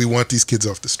 We want these kids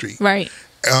off the street. Right.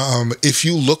 If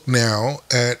you look now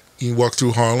you walk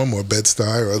through Harlem or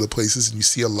Bed-Stuy or other places and you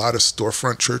see a lot of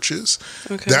storefront churches,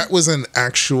 that was an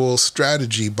actual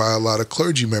strategy by a lot of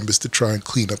clergy members to try and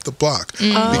clean up the block.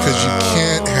 Because you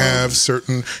can't have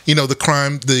certain,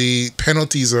 the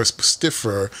penalties are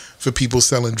stiffer for people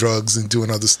selling drugs and doing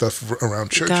other stuff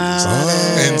around churches.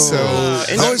 And so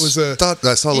I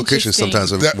saw locations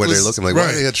sometimes where they're looking like,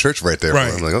 why they had church right there?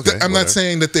 Right. I'm like, okay. I'm not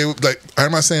saying that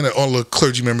I'm not saying that all the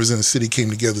clergy members in the city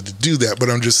came together to do that, but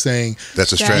I'm just saying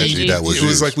that's a strategy. That was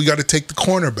used. Like, we got to take the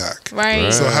corner back.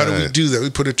 Right. So how do we do that? We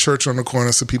put a church on the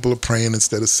corner so people are praying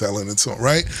instead of selling and so on,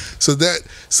 right? So there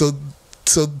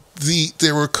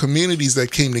were communities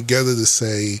that came together to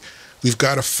say, we've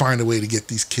got to find a way to get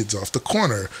these kids off the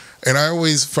corner. And I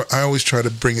always try to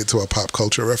bring it to a pop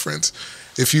culture reference.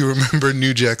 If you remember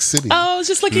New Jack City. Oh, I was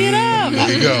just looking it up.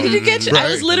 There you go. Did you get?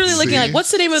 I was literally looking like, what's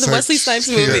the name of the Wesley Snipes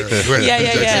movie?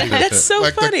 Yeah. That's so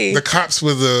funny. The cops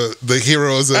were the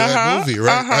heroes of that movie,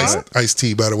 right?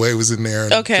 Ice-T, by the way, was in there.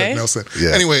 And Chuck Nelson.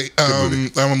 Yeah. Anyway,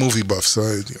 I'm a movie buff, so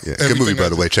good movie, by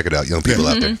the way. Check it out, young people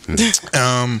out there.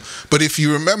 But if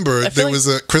you remember, there was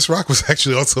Chris Rock was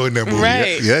actually also in that movie.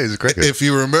 Right. Yeah, he's a great guy. If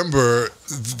you remember,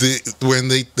 when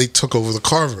they took over the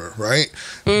Carver, right?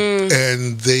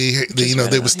 And they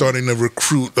were starting to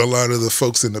recruit a lot of the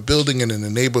folks in the building and in the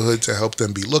neighborhood to help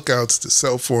them be lookouts, to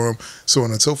sell for them, so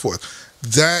on and so forth.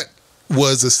 That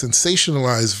was a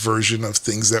sensationalized version of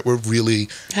things that were really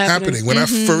happening. When I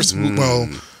first,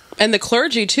 and the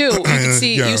clergy too. You can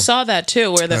see, you saw that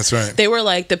too, where they were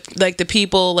like the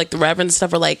people, like the reverends and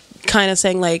stuff, were like kind of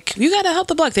saying like, you got to help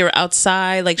the block. They were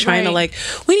outside like trying to like,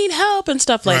 we need help and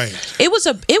stuff. Like it was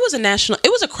a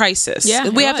crisis. Yeah,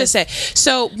 we have to say.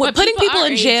 So putting people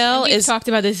in jail is talked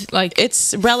about this, like,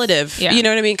 it's relative. Yeah. You know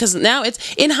what I mean? Because now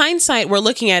it's, in hindsight, we're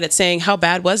looking at it saying, how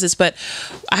bad was this? But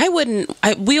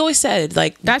we always said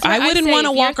like, I wouldn't want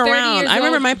to walk around. I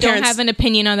remember my parents don't have an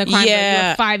opinion on the crime. Yeah,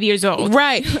 you're 5 years old,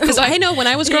 right? Because I know when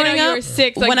I was growing up, you were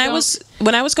 6, like, when I was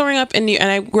when I was growing up and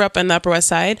I grew up on the Upper West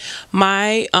Side,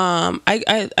 my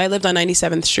I lived on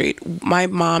 97th Street. My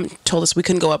mom told us we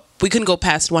couldn't go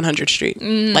past 100th Street,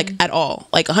 like at all.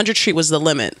 Like 100th Street was the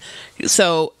limit.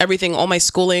 So all my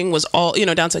schooling was all,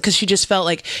 down to, because she just felt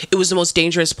like it was the most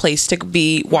dangerous place to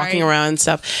be walking around and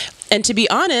stuff. And to be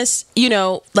honest,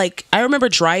 like I remember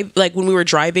when we were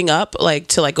driving up, like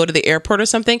to like go to the airport or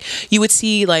something, you would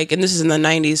see like, and this is in the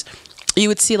 90s, you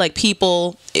would see like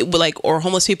people or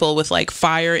homeless people with like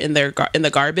fire in the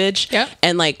garbage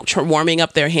and like warming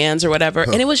up their hands or whatever.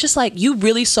 And it was just like, you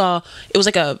really saw, it was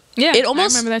like it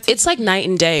almost, I remember that too. It's like night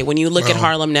and day when you look at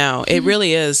Harlem now. It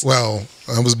really is. Well,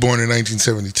 I was born in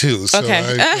 1972, so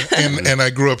and I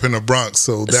grew up in the Bronx,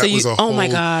 so that was a whole... Oh my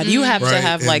God, you have to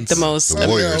have like the most... The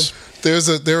Warriors.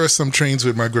 There are some trains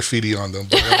with my graffiti on them,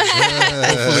 but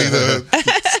hopefully the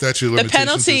statute of limitations. The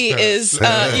penalty is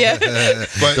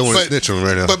Don't want to snitch on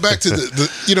right now. But back to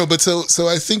the but so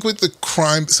I think with the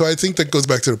crime, so I think that goes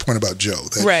back to the point about Joe,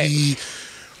 that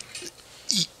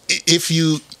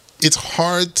it's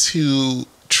hard to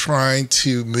try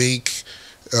to make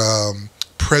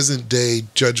present day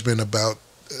judgment about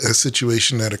a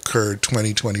situation that occurred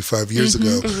 20, 25 years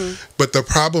ago. But the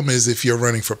problem is, if you're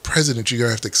running for president, you're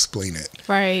gonna have to explain it.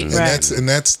 Right. And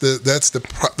that's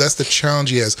the challenge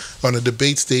he has on a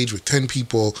debate stage with 10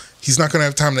 people. He's not gonna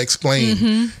have time to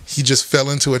explain. He just fell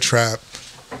into a trap,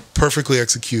 perfectly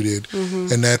executed,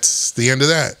 and that's the end of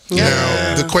that.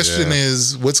 Now the question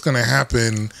is, what's gonna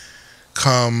happen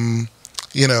come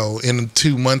in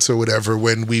 2 months or whatever,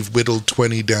 when we've whittled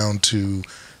 20 down to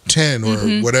 10 or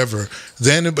whatever,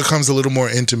 then it becomes a little more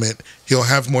intimate. He'll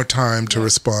have more time to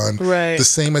respond. The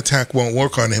same attack won't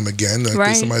work on him again.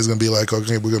 Somebody's going to be like,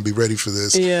 okay, we're going to be ready for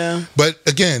this. But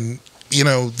again,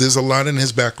 there's a lot in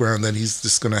his background that he's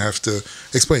just going to have to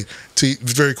explain.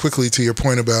 Very quickly to your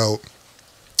point about,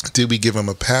 did we give him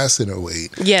a pass in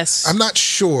 2008? Yes. I'm not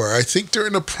sure. I think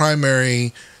during the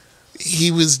primary,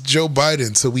 he was Joe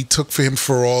Biden, so we took for him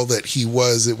for all that he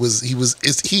was. He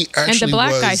actually, and the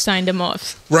black guy signed him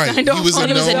off. Right. He was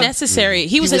unnecessary.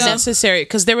 He was unnecessary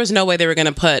because there was no way they were going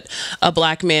to put a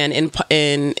black man in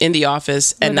the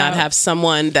office and not have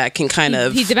someone that can kind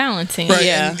of... He's balancing. Right.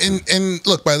 Yeah. And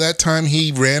look, by that time,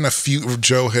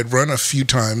 Joe had run a few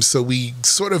times, so we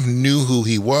sort of knew who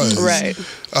he was. Right.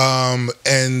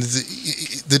 And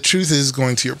the truth is,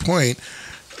 going to your point,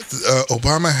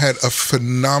 Obama had a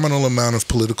phenomenal amount of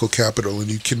political capital, and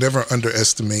you can never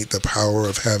underestimate the power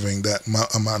of having that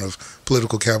amount of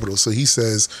political capital. So he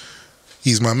says,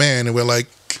 he's my man, and we're like,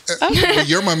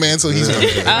 you're my man, so he's my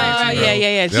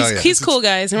man. He's cool,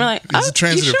 guys. And we're like, he's a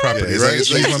transitive property, right?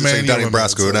 He's my man. Donnie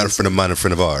Brasco, not a friend of mine, a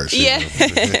friend of ours. Yeah.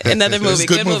 Another movie.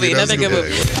 Good movie. Another good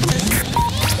movie.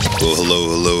 Well,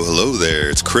 hello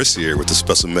there. It's Chris here with a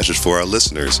special message for our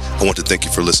listeners. I want to thank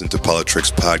you for listening to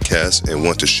Politics Podcast and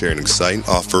want to share an exciting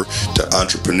offer to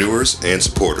entrepreneurs and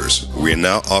supporters. We are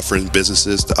now offering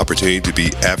businesses the opportunity to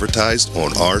be advertised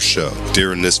on our show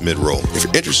during this mid-roll. If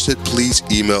you're interested, please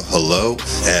email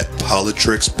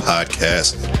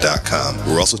hello@politrixpodcast.com.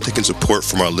 We're also taking support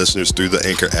from our listeners through the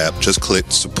Anchor app. Just click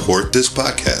support this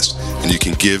podcast and you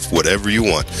can give whatever you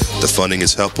want. The funding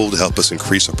is helpful to help us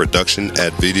increase our production,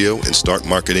 add video, and start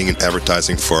marketing and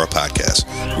advertising for our podcast.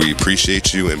 We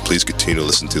appreciate you, and please continue to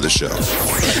listen to the show.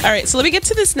 All right, so let me get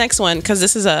to this next one because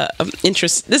this is a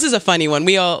funny one.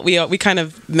 We kind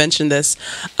of mentioned this.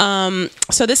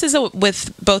 So this is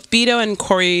with both Beto and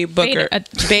Cory Booker.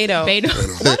 Beto. Why do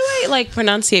I like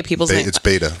pronunciate people's names? It's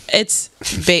Beta. It's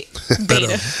Beto.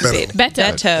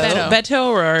 Beto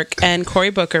O'Rourke and Cory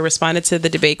Booker responded to the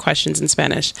debate questions in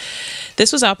Spanish.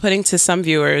 This was outputting to some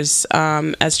viewers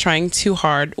as trying too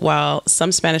hard, while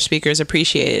some Spanish speakers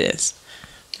appreciated it.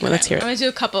 Well, let's hear it. I'm going to do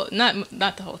a couple, not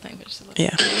the whole thing, but just a little.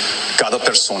 Yeah. Cada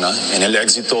persona en el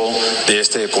éxito de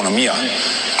esta economía.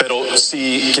 Pero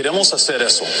si queremos hacer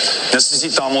eso,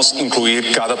 necesitamos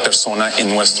incluir cada persona en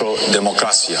nuestra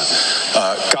democracia.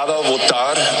 Cada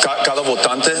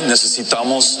votante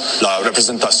necesitamos la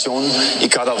representación y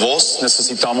cada voz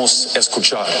necesitamos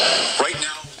escuchar. Right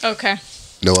now. Okay.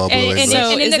 No hablo English.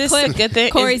 And in the clip,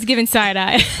 Cory's giving side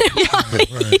eye.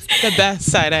 The best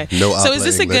side eye. No so is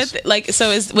this English. a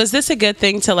good was this a good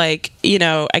thing to I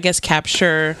guess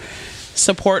capture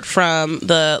support from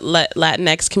the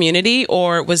Latinx community,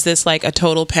 or was this like a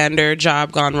total pander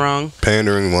job gone wrong?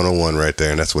 Pandering 101 right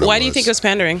there, and that's what it was. Why do you think it was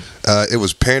pandering? It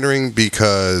was pandering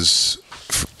because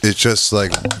it's just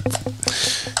like...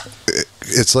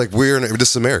 it's like this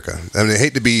is America. I mean, I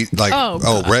hate to be like,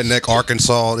 redneck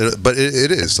Arkansas, but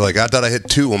it is. Like, I thought I hit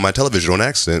 2 on my television on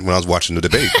accident when I was watching the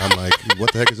debate. I'm like,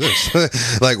 what the heck is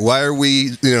this? Like, why are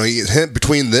we,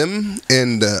 between them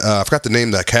and, I forgot the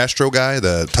name, the Castro guy,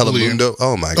 the Telemundo.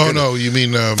 Oh, my God. Oh, no, you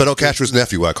mean... Fidel Castro's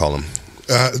nephew, I call him.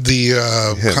 The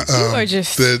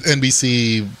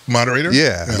NBC moderator,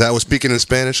 that was speaking in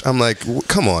Spanish. I'm like,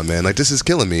 come on, man! Like, this is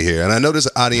killing me here. And I know there's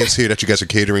an audience here that you guys are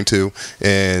catering to,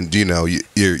 and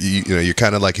you're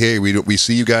kind of like, hey, we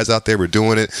see you guys out there, we're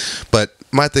doing it. But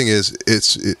my thing is,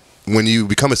 when you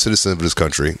become a citizen of this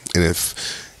country, and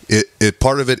if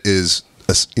part of it is,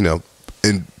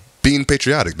 in being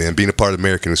patriotic, man, being a part of the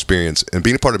American experience, and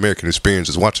being a part of the American experience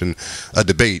is watching a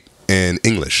debate in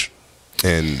English,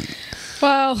 and.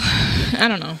 Well, I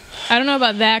don't know. I don't know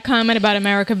about that comment about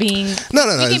America being... No.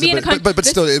 But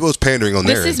still, it was pandering on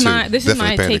there. This is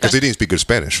my take. Because they didn't speak good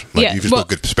Spanish. Like, if you spoke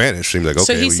good Spanish, seemed like, okay.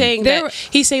 So he's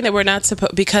saying that we're not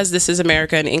supposed... Because this is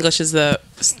America and English is the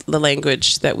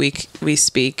language that we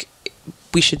speak,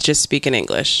 we should just speak in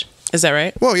English. Is that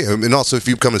right? Well, yeah, and also if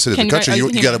you become a citizen of the country,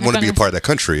 you got to want to be a part of that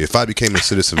country. If I became a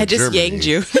citizen of Germany... I just yanked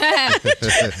you.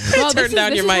 This is how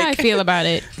I feel about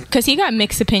it. Because he got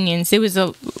mixed opinions. There was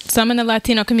some in the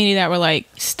Latino community that were like,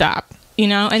 stop.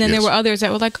 And then there were others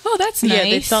that were like, oh, that's nice. Yeah,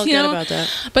 they felt good about that.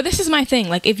 But this is my thing.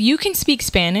 Like, if you can speak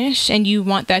Spanish and you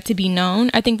want that to be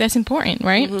known, I think that's important,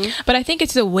 right? Mm-hmm. But I think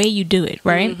it's the way you do it,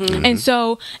 right? Mm-hmm. And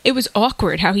so it was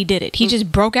awkward how he did it. He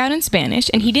just broke out in Spanish,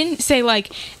 and he didn't say,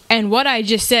 like, and what I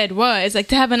just said was, like,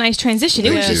 to have a nice transition.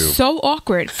 It was just so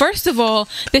awkward. First of all,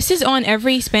 this is on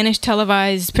every Spanish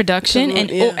televised production,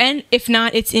 and if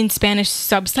not, it's in Spanish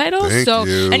subtitles. So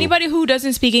anybody who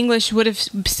doesn't speak English would have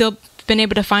still been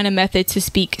able to find a method to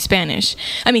speak Spanish.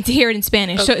 I mean, to hear it in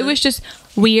Spanish. Okay. So it was just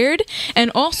weird.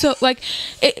 And also, like,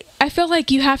 I feel like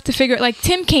you have to figure, like,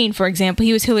 Tim Kaine, for example,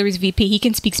 he was Hillary's VP. He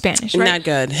can speak Spanish, right? Not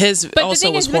good. His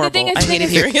also was horrible. I hated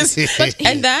hearing his.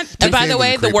 And by the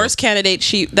way, the worst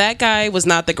candidate, that guy was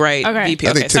not the great VP.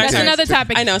 Okay, sorry. That's another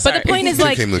topic. I know, sorry. But the point is,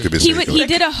 like, he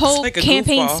did a whole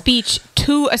campaign speech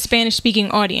to a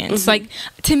Spanish-speaking audience. Mm-hmm. Like,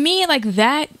 to me, like,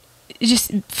 that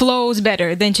just flows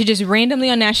better than to just randomly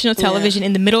on national television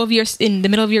in the middle of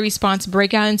your response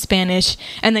break out in Spanish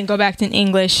and then go back to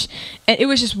English. And it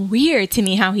was just weird to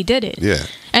me how he did it. Yeah.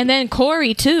 And then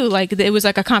Cory too, like, it was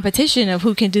like a competition of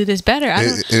who can do this better.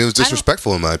 And it was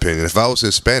disrespectful in my opinion. If I was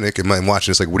Hispanic and I'm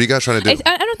watching, it's like, what are you guys trying to do?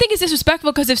 I don't think it's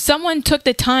disrespectful, because if someone took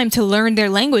the time to learn their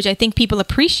language, I think people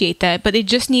appreciate that. But it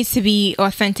just needs to be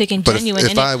authentic and genuine.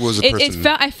 If I was a person,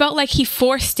 I felt like he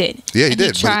forced it. Yeah, he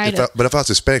did. But if I was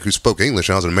Hispanic who spoke English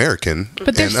and I was an American,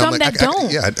 but there's some that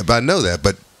don't. But I know that.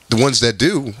 But the ones that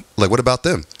do, like, what about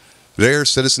them? They're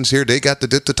citizens here. They got the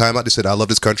time out. They said, I love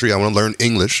this country. I want to learn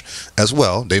English as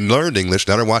well. They learned English.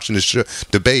 Now they're watching this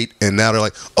debate, and now they're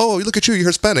like, oh, look at you. You're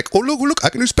Hispanic. Oh, look, I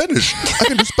can do Spanish. I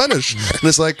can do Spanish. And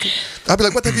it's like, I'll be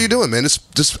like, what the heck are you doing, man? It's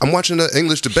just, I'm watching the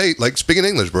English debate, like, speaking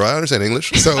English, bro. I understand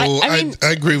English. So I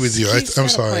agree with you. I'm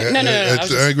sorry. No,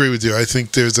 I agree with you. I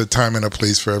think there's a time and a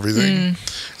place for everything.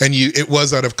 And it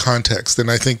was out of context,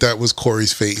 and I think that was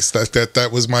Cory's face. That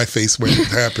was my face when it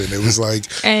happened. It was like,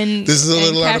 and this is a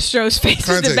little out of Castro's face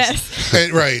is the best.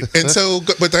 And, right. And so,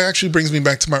 but that actually brings me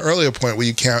back to my earlier point where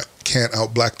you can't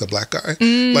out black the black guy.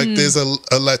 Like, there's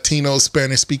a Latino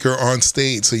Spanish speaker on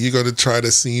stage, so you're going to try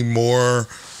to seem more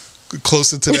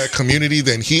closer to that community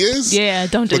than he is. Yeah,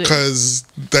 don't do it. Because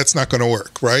that's not going to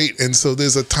work, right? And so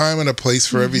there's a time and a place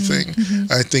for everything.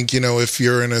 I think, if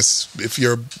you're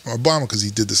Obama, because he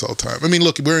did this all the time. I mean,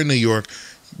 look, we're in New York.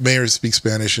 Mayors speak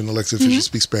Spanish and elected officials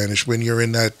speak Spanish. When you're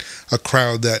in a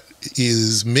crowd that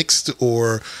is mixed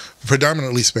or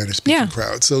predominantly Spanish-speaking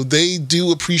crowd, so they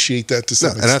do appreciate that to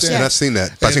some extent. And I've seen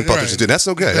that. I think politicians do. That's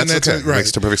okay. That's okay. Right.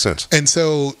 Makes perfect sense. And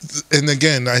so, and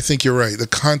again, I think you're right. The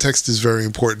context is very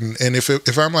important. And if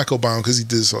I'm like Obama, because he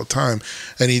did this all the time,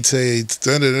 and he'd say,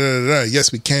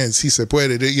 yes, we can, si se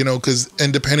puede,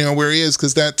 and depending on where he is,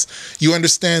 because you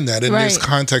understand that, and there's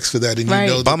context for that, and you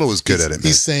know that Obama was good at it.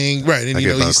 He's saying, right, and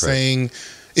he's saying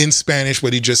in Spanish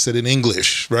what he just said in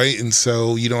English, right? And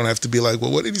so you don't have to be like,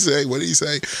 well, what did he say? What did he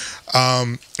say?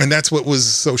 And that's what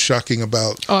was so shocking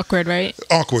about... Awkward, right?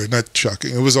 Awkward, not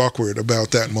shocking. It was awkward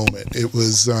about that moment. It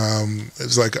was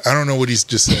like, I don't know what he's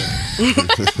just said.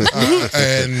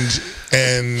 And...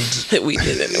 We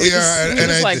didn't. And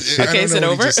was like, okay, is it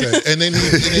over? And then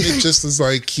it just was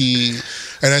like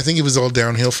and I think it was all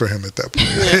downhill for him at that point.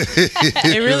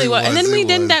 Yeah. It really was. And then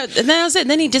and that was it. And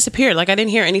then he disappeared. Like, I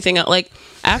didn't hear anything else. Like,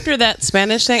 after that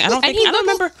Spanish thing, I don't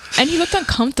remember. And he looked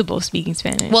uncomfortable speaking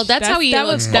Spanish. Well, that's how he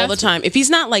looks all the time. If he's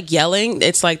not, like, yelling,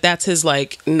 it's like that's his,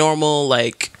 like, normal,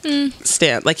 like,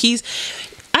 stand. Like,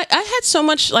 I had so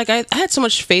much I had so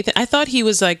much faith. I thought he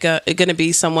was like going to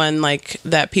be someone like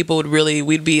that people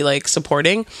we'd be like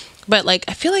supporting, but like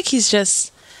I feel like he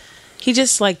just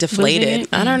like deflated.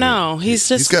 I don't know.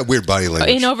 He's got weird body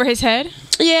language. In over his head.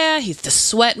 Yeah, he's the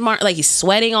sweat mark. Like he's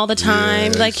sweating all the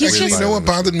time. Yeah, like he's actually, just. you know what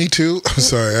bothered me too? I'm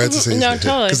sorry, I had to say No, this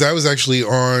totally. because I was actually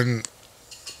on.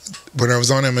 When I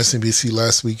was on MSNBC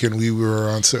last weekend, we were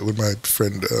on set with my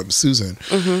friend Susan.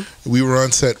 We were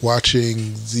on set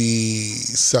watching the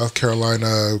South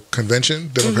Carolina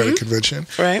convention, Democratic convention.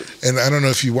 Right. And I don't know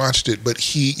if you watched it, but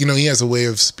he has a way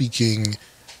of speaking,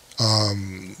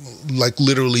 like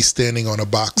literally standing on a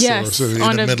box or sort of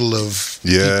in the middle of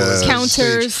people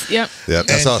counters. Yep. Yeah,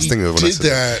 that's all I was thinking of when I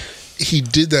said that. He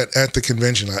did that at the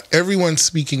convention. Everyone's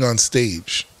speaking on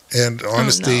stage. And on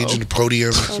the stage and the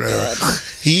podium,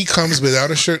 he comes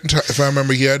without a shirt and tie. If I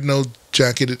remember, he had no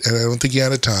jacket, and I don't think he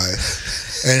had a tie.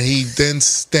 And he then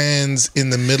stands in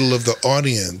the middle of the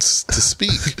audience to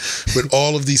speak with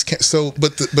all of these.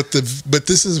 But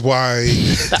this is why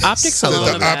the optics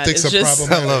alone. The optics are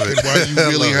problematic. I love it. And why you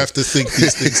really have to think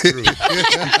these things through.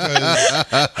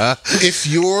 Because if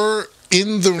you're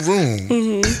in the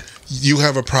room, you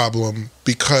have a problem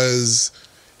because.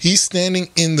 He's standing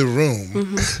in the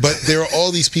room, but there are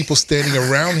all these people standing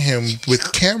around him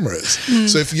with cameras.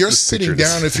 So if you're sitting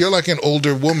down, if you're like an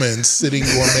older woman sitting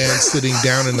or man sitting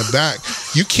down in the back,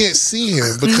 you can't see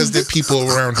him because there are people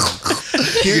around him.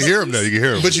 You can hear him now. You can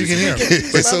hear him. But you can hear him.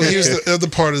 But so here's the other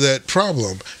part of that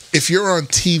problem. If you're on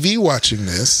TV watching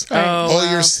this, all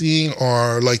you're seeing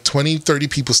are like 20, 30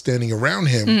 people standing around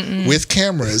him with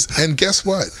cameras. And guess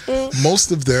what?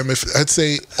 Most of them, if I'd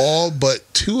say all but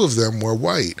 2 of them were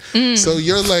white. So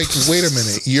you're like, wait a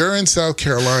minute. You're in South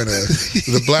Carolina.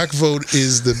 The black vote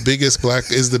is the biggest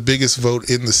vote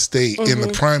in the state in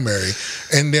the primary.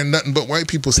 And there are nothing but white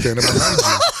people standing behind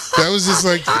you. I was just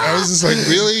like,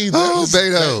 really? Beto.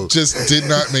 That just did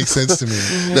not make sense to me.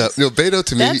 No, Beto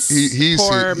to me, he's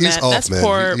off, that's man.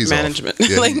 poor He's management.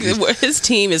 Yeah, like his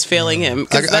team is failing him.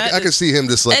 I can see him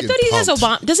just like. I thought he has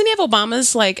Obama. Doesn't he have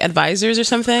Obama's like advisors or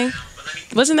something?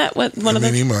 Wasn't that what one of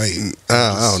them? He might.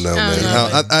 I don't know, man.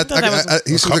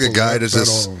 He seems like a guy that's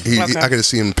just. I can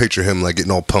see him, picture him like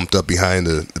getting all pumped up behind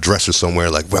the dresser somewhere.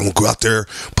 Like, well, we'll go out there,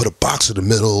 put a box in the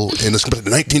middle, and it's the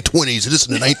 1920s. It is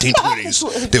in the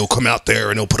 1920s. They'll come out there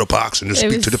and they'll put a box and just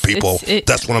speak to the people.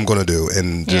 That's what I'm going to do,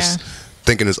 and just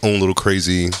thinking his own little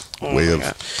crazy way of.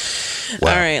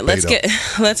 Wow, all right, let's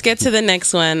get to the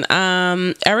next one.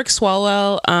 Eric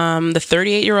Swalwell, the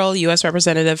 38-year-old U.S.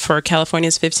 representative for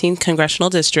California's 15th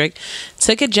congressional district,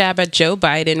 took a jab at Joe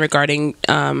Biden regarding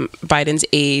Biden's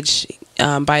age.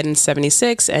 Biden's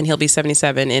 76, and he'll be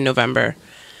 77 in November.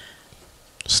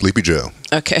 Sleepy Joe.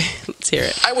 Okay, let's hear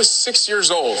it. I was 6 years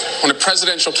old when a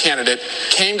presidential candidate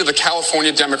came to the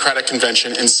California Democratic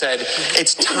Convention and said,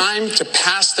 it's time to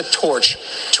pass the torch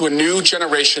to a new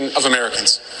generation of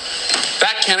Americans.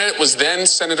 That candidate was then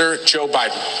Senator Joe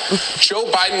Biden. Joe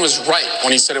Biden was right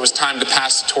when he said it was time to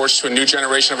pass the torch to a new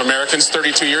generation of Americans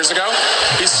 32 years ago.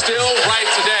 He's still right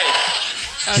today.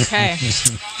 Okay.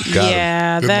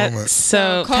 Yeah, that's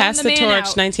so pass the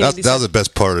torch. 1986. That was the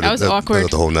best part of that was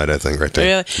awkward. the whole night, I think, right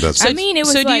there. Really? I mean, it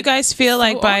was. So do you guys feel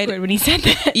like Biden when he said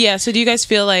that? Yeah. So do you guys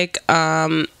feel like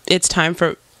it's time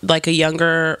for like a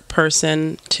younger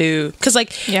person to, because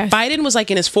like Biden was like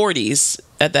in his 40s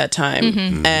at that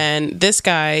time, and this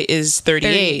guy is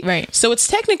 38, right? So it's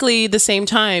technically the same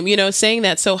time, saying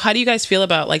that. So how do you guys feel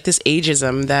about like this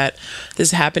ageism that is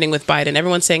happening with Biden?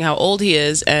 Everyone's saying how old he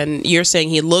is, and you're saying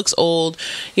he looks old.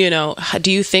 Do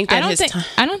you think that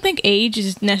I don't think age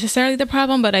is necessarily the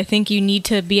problem, but I think you need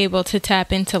to be able to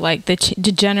tap into like the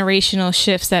generational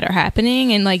shifts that are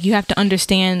happening, and like you have to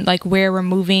understand like where we're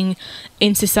moving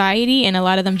in society, and a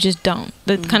lot of them just don't.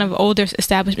 The kind of older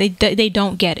establishment, they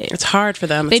don't get it. It's hard for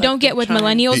them. They don't get what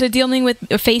millennials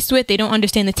are faced with. They don't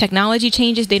understand the technology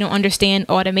changes. They don't understand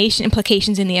automation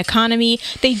implications in the economy.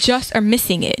 They just are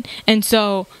missing it. And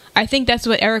so I think that's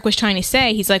what Eric was trying to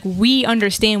say. He's like, we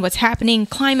understand what's happening,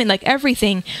 climate, like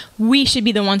everything. We should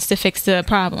be the ones to fix the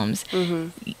problems.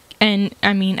 And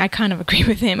I mean, I kind of agree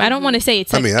with him. I don't want to say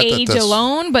it's like age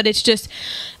alone, but it's just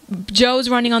Joe's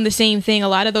running on the same thing. A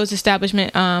lot of those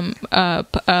establishment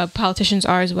politicians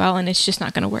are as well, and it's just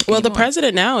not going to work. Well, anymore. The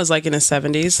president now is like in his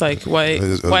 70s. Like,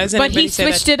 why isn't? But he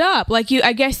switched it up. Like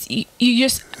I guess you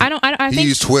just. I think he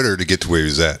used Twitter to get to where he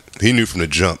was at. He knew from the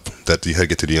jump that you had to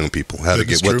get to the young people. How to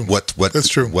get what That's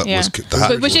true. What Yeah. was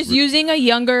the Which is using a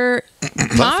younger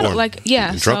model, like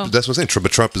And Trump, that's what I'm saying.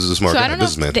 Trump is a smart guy, I don't know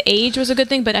businessman. if the age was a good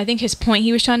thing, but I think his point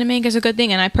he was trying to make is a good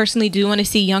thing. And I personally do want to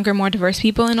see younger, more diverse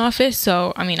people in office.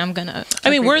 So, I mean,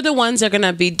 we're the ones that are going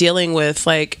to be dealing with,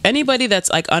 like, anybody that's,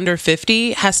 like, under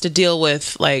 50 has to deal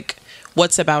with, like,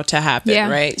 what's about to happen,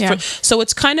 right? Yeah. So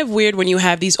it's kind of weird when you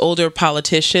have these older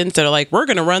politicians that are like, we're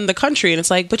going to run the country. And it's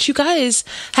like, but you guys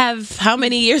have how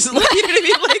many years left? You know what I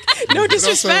mean? Like, no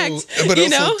disrespect. But you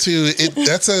also, know? too,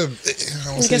 that's a,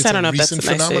 I guess I don't know if that's a recent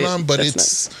phenomenon, but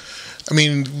it's, I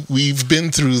mean, we've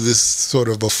been through this sort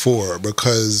of before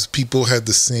because people had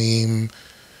the same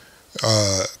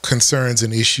concerns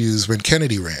and issues when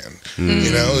Kennedy ran.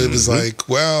 You know, it was like,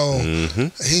 well,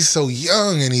 he's so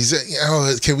young and he's, you know,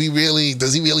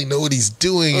 does he really know what he's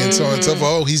doing and so on and so forth.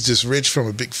 Oh, he's just rich from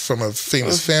a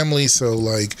famous family, so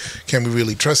like, can we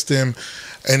really trust him?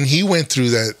 And he went through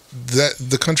that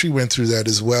the country went through that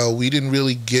as well. We didn't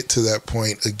really get to that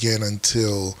point again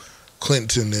until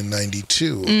Clinton in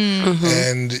 92.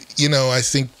 And, you know, I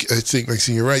think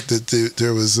Maxine, you're right that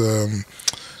there was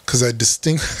because I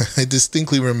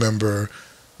distinctly remember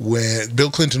when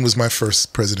Bill Clinton was my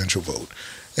first presidential vote.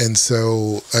 And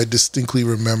so I distinctly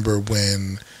remember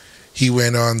when he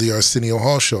went on the Arsenio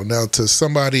Hall show. Now, to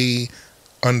somebody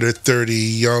under 30,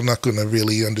 y'all not going to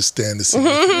really understand the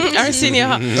significance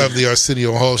of the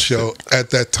Arsenio Hall show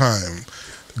at that time.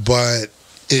 But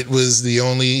he was the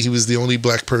only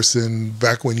black person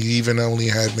back when you even only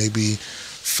had maybe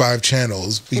 5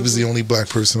 channels. He was the only black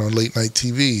person on late night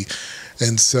TV.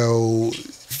 And so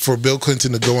for Bill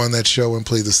Clinton to go on that show and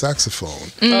play the saxophone.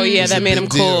 Oh, yeah, that made him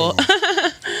cool.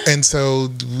 And so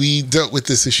we dealt with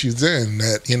this issue then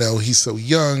that, you know, he's so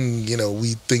young, you know,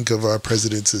 we think of our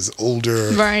presidents as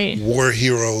older war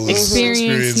heroes.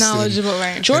 Experienced, knowledgeable,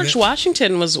 right. George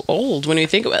Washington was old when you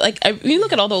think about it. Like, when you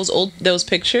look at all those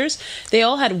pictures, they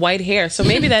all had white hair. So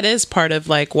maybe that is part of,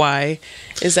 like, why.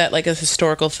 Is that, like, a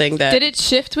historical thing that... Did it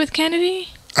shift with Kennedy?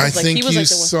 I think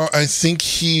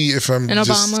if I'm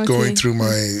just going through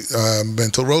my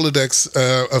mental Rolodex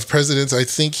of presidents, I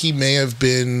think he may have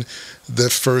been the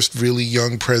first really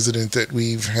young president that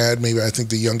we've had. Maybe I think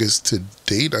the youngest to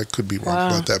date. I could be wrong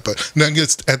about that, but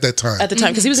youngest at that time. At the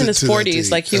time, because he was in his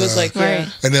 40s. Like, he was like,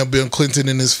 and then Bill Clinton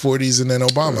in his 40s, and then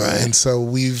Obama. And so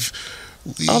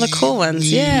all the cool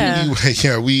ones,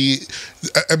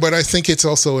 but I think it's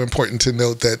also important to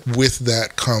note that with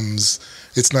that comes,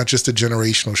 it's not just a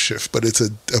generational shift, but it's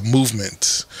a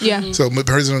movement. Yeah. So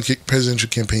presidential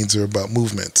campaigns are about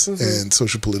movements and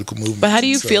social political movements. But how do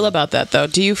you feel about that, though? How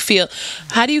do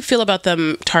you feel about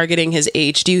them targeting his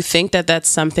age? Do you think that that's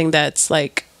something that's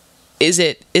like, is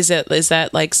that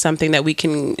like something that we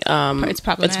can? It's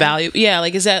problematic. It's value. Yeah.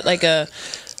 Like, is that like a?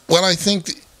 Well, I think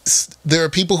there are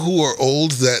people who are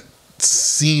old that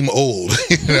seem old,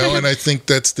 you know, and I think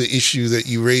that's the issue that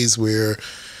you raise where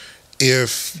you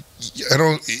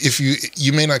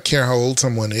may not care how old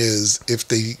someone is if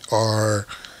they are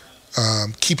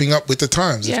keeping up with the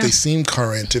times, if they seem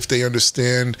current, if they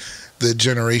understand the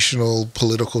generational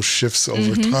political shifts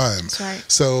over time. That's right.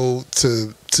 So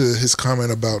to his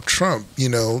comment about Trump, you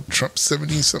know, Trump's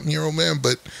 70-something-year-old man,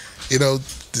 but you know,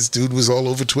 this dude was all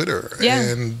over Twitter,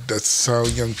 and that's how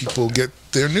young people get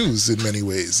their news in many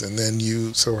ways. And then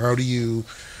how do you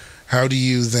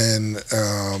then?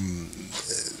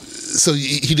 So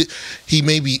he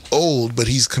may be old, but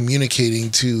he's communicating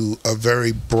to a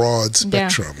very broad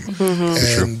spectrum,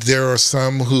 and there are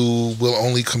some who will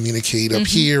only communicate up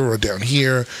here or down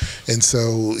here, and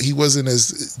so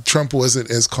Trump wasn't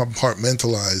as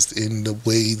compartmentalized in the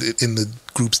way in the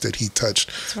groups that he touched.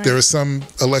 Right. There are some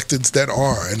electeds that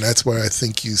are, and that's why I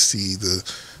think you see the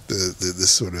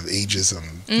sort of ageism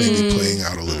maybe playing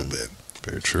out a little bit.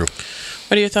 Very true.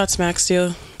 What are your thoughts, Max?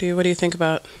 What do you think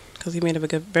about? Because he made up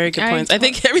very good points. I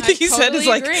think everything he said is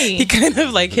like agree. He kind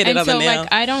of like hit it on the nail.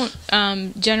 Like, I don't,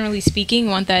 generally speaking,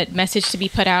 want that message to be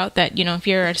put out that, you know, if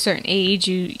you're at a certain age,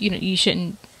 you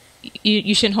shouldn't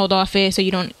hold office, or you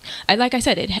don't. Like I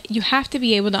said, you have to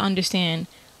be able to understand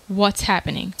what's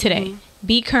happening today.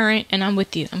 Be current, and I'm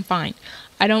with you. I'm fine.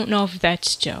 I don't know if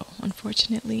that's Joe,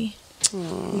 unfortunately.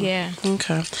 Yeah.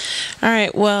 Okay. All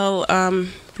right. Well,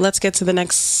 let's get to the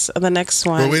next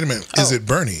one. Well, wait a minute. Is it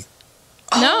Bernie?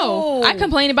 No, I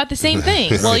complain about the same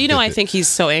thing. Well, you know, I think he's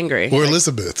so angry. Or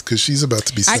Elizabeth, because she's about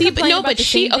to be.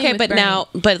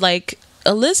 But like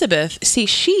Elizabeth,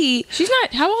 she's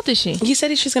not. How old is she? He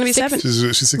said she's going to be 7.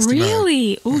 She's 69.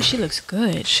 Really? Ooh, she looks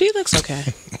good. She looks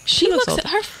okay. She looks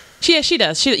She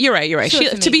does. You're right. She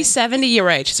To be 70, you're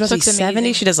right. She's supposed to be 70.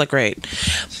 amazing. She does look great.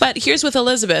 But here's with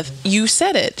Elizabeth. You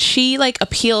said it. She like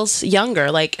appeals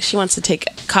younger. Like she wants to take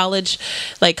college.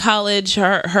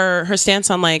 Her stance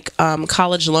on like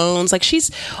college loans. Like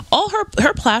she's all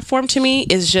her platform to me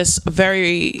is just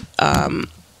very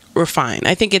refined.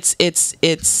 I think it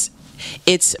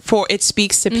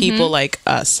speaks to people like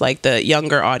us, like the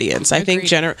younger audience. I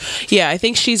think I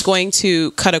think she's going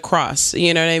to cut across,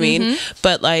 you know what I mean?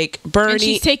 But like Bernie, and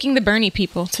she's taking the Bernie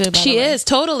people to. She is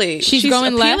totally. She's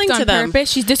going left on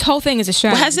purpose. This whole thing is a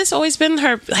strategy. Well, has this always been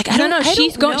her? Like I don't know.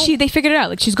 She's going. They figured it out.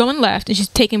 Like she's going left and she's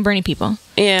taking Bernie people.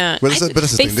 Yeah. They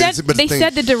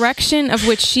said the direction of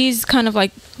which she's kind of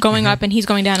like going up and he's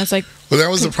going down. It's like. Well, that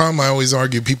was the problem I always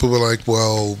argued. People were like,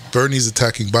 well, Bernie's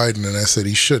attacking Biden. And I said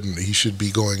he shouldn't. He should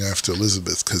be going after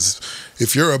Elizabeth. Because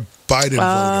if you're a Biden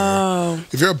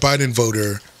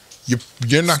voter,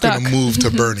 you're not going to move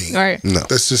to Bernie. Right. No.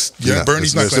 That's just,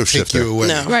 Bernie's not going to take you away.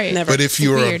 No, right. Never. But if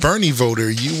you're a Bernie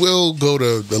voter, you will go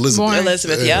to Elizabeth.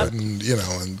 Elizabeth, yeah.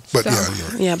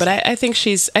 But I think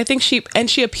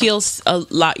she appeals a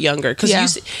lot younger.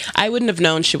 Because I wouldn't have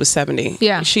known she was 70.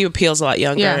 Yeah. She appeals a lot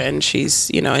younger. Yeah. And she's,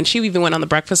 and she even went on the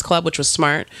Breakfast Club, which was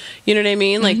smart. You know what I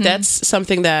mean? Like that's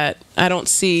something that I don't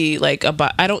see like a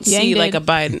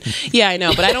Biden. Yeah, I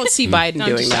know, but I don't see Biden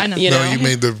doing that. No, you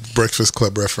made the Breakfast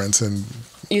Club reference and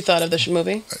you thought of the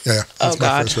movie? Yeah. Oh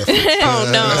God. First reference. Oh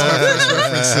no. That's my first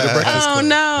reference to the Breakfast Club. Oh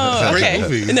no. Great Okay.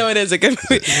 movie. No, it is a good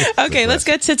movie. Okay, let's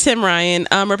get to Tim Ryan.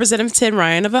 Representative Tim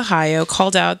Ryan of Ohio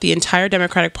called out the entire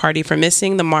Democratic Party for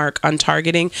missing the mark on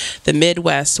targeting the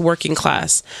Midwest working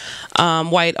class.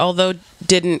 White, although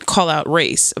didn't call out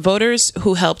race. Voters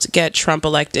who helped get Trump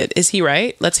elected. Is he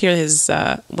right? Let's hear his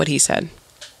what he said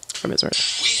from his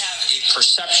words. We have a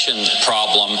perception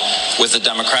problem with the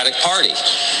Democratic Party.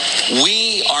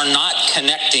 We are not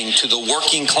connecting to the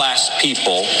working class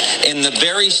people in the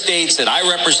very states that I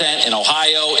represent in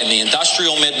Ohio, in the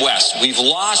industrial Midwest. We've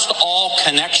lost all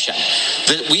connection.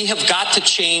 That we have got to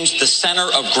change the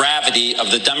center of gravity of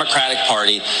the Democratic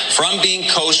Party from being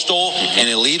coastal and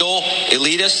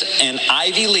elitist and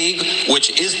Ivy League,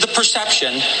 which is the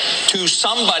perception, to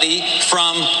somebody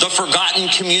from the forgotten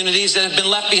communities that have been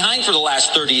left behind for the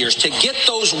last 30 years, to get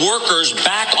those workers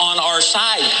back on our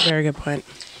side. Very good point.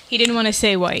 He didn't want to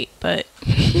say white, but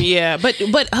yeah, but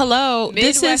hello,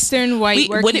 Midwestern white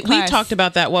working class. We talked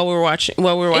about that while we were watching.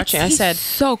 I said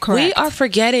so correct. We are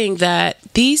forgetting that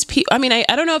these people. I mean, I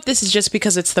don't know if this is just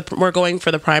because we're going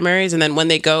for the primaries, and then when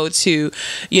they go to,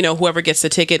 whoever gets the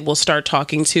ticket will start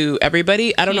talking to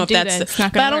everybody. I don't know if that's.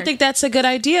 But I don't think that's a good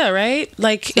idea, right?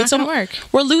 Like it's not gonna work.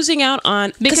 We're losing out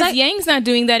on because Yang's not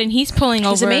doing that, and he's pulling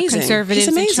over conservatives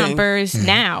and Trumpers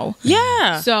now.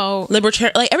 Yeah. So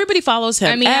libertarian, like everybody follows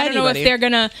him. I mean, I don't know if they're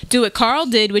gonna do what Carl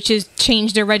did, which is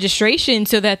change their registration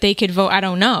so that they could vote. I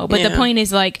don't know, but the point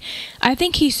is, like, I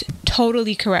think he's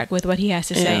totally correct with what he has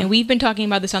to say, and we've been talking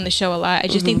about this on the show a lot. I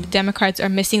just think the Democrats are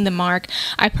missing the mark.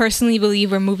 I personally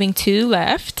believe we're moving too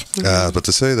left. I was about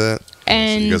to say that.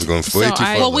 And you guys are going way too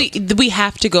far. Well, we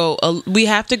have to go. We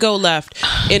have to go left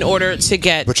in order to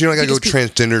get. But I got to go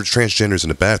transgenders in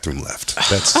the bathroom left.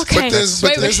 That's okay.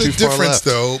 But there's a difference,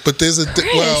 though. But there's a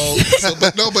no.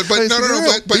 But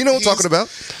you know what I'm talking about.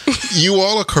 You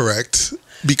all are correct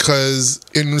because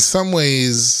in some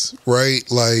ways, right?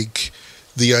 Like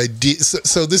the idea.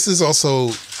 So this is also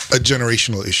a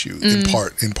generational issue in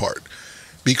part,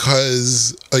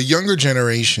 because a younger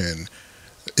generation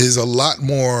is a lot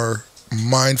more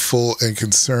mindful and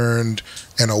concerned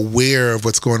and aware of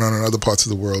what's going on in other parts of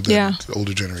the world than the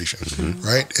older generation,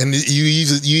 right? And you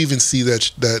even see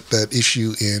that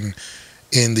issue in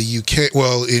the UK,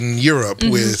 well, in Europe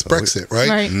with Brexit,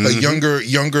 right?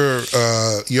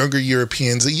 Younger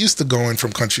Europeans are used to going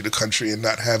from country to country and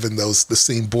not having the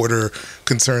same border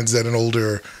concerns that an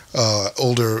older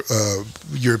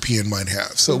European might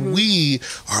have. So we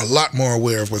are a lot more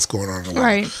aware of what's going on in the world.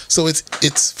 Right. So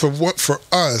it's for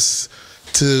us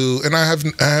to, and I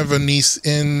have a niece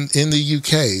in the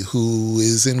UK who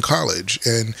is in college,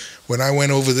 and when I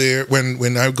went over there,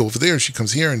 when I go over there, she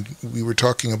comes here, and we were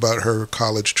talking about her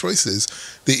college choices.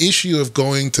 The issue of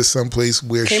going to someplace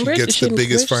where Cambridge? She gets the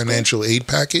biggest financial aid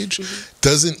package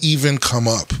doesn't even come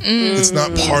up. It's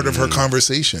not part of her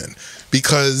conversation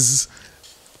because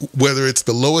whether it's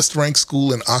the lowest ranked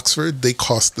school in Oxford, they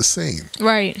cost the same.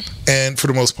 Right. And for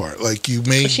the most part, like you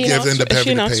may end up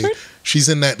having to pay. She's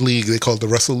in that league they call it the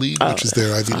Russell League, which is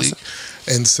their Ivy League.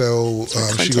 And so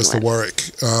she goes to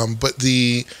Warwick. But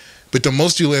the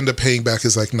most you'll end up paying back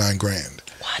is like $9,000.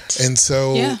 What? And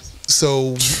so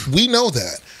we know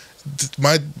that.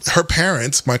 her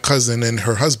parents, my cousin and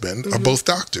her husband, are both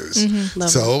doctors.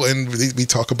 So, and we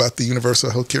talk about the universal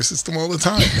healthcare system all the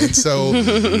time. And so,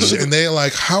 and they're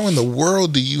like, how in the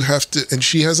world do you have to? And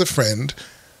she has a friend.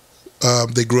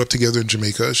 They grew up together in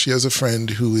Jamaica. She has a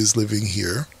friend who is living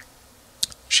here.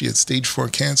 She had stage 4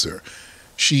 cancer.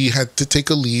 She had to take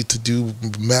a leave to do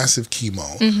massive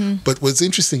chemo. But what's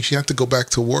interesting, she had to go back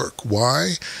to work.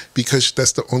 Why? Because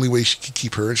that's the only way she could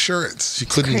keep her insurance. She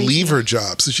couldn't leave her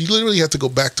job. So she literally had to go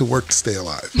back to work to stay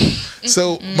alive.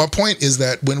 So my point is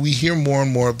that when we hear more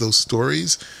and more of those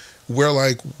stories, we're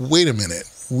like, wait a minute.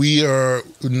 We are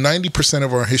 90%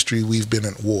 of our history, we've been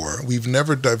at war. We've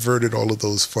never diverted all of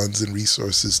those funds and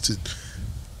resources to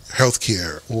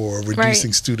healthcare or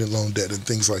reducing student loan debt and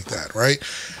things like that, right?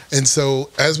 And so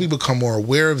as we become more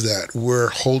aware of that, we're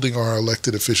holding our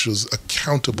elected officials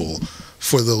accountable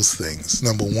for those things,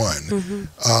 number one.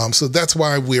 So that's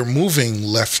why we're moving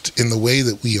left in the way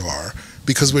that we are,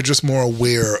 because we're just more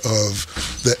aware of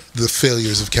the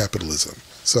failures of capitalism.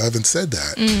 So having said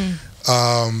that,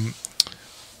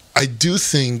 I do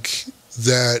think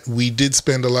that we did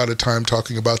spend a lot of time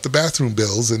talking about the bathroom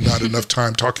bills and not enough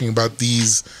time talking about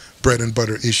these bread and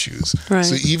butter issues.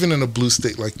 So even in a blue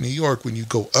state like New York, when you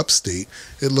go upstate,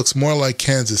 it looks more like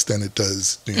Kansas than it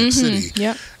does New York City.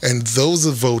 And those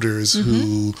are voters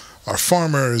who are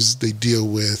farmers. They deal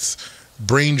with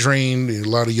brain drain. A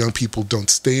lot of young people don't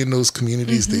stay in those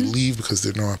communities. They leave because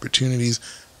there are no opportunities.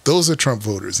 Those are Trump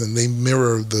voters, and they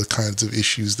mirror the kinds of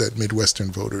issues that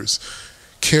Midwestern voters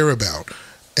care about.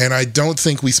 And I don't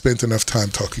think we spent enough time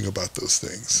talking about those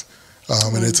things.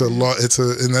 And it's a lot.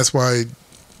 And that's why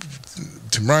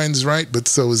Tim Ryan's right, but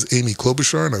so is Amy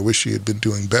Klobuchar, and I wish she had been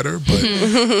doing better.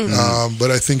 But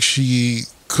I think she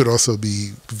could also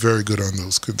be very good on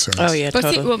those concerns. Oh yeah, but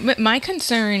totally. see, my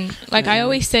concern, like I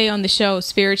always say on the show,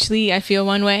 spiritually I feel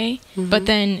one way, but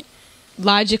then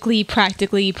logically,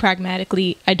 practically,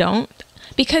 pragmatically, I don't,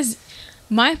 because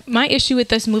my issue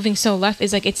with us moving so left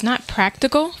is like it's not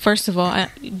practical. First of all,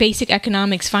 basic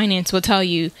economics, finance will tell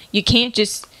you can't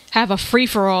just have a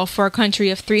free-for-all for a country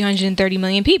of 330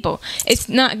 million people. It's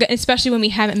not, especially when we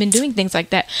haven't been doing things like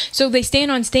that. So they stand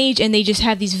on stage and they just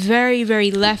have these very,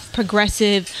 very left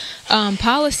progressive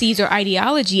policies or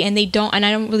ideology, and I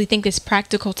don't really think it's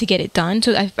practical to get it done.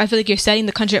 So I feel like you're setting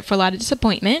the country up for a lot of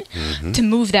disappointment to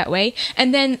move that way.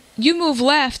 And then you move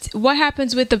left, what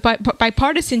happens with the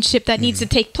bipartisanship that needs to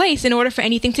take place in order for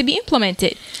anything to be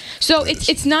implemented? So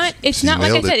it's not like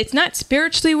I said, it's not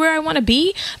spiritually where I want to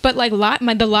be, but like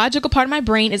the logical part of my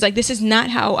brain is like, this is not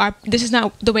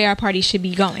the way our party should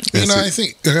be going. I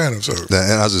think, I'm sorry.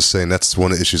 And I was just saying, that's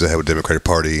one of the issues I had with the Democratic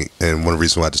Party, and one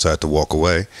reason why I decided to walk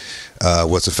away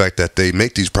was the fact that they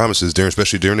make these promises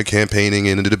especially during the campaigning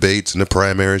and in the debates and the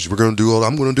primaries. I'm going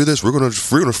to do this. We're going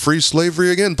to free slavery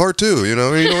again, part 2.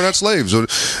 We're not slaves. And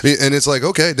it's like,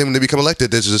 okay, then when they become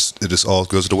elected, it just all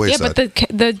goes to the wayside. Yeah, but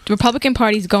the Republican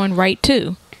Party's going right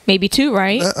too. Maybe 2,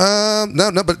 right?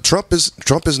 No, but Trump is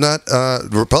not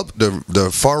the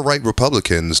far right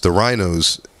Republicans, the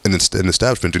rhinos in the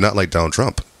establishment do not like Donald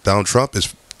Trump. Donald Trump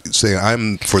is saying,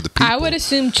 I'm for the people. I would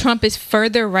assume Trump is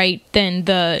further right than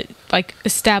the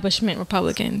establishment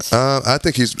Republicans. I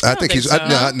think he's. I don't think so.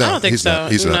 No, I don't think he's so.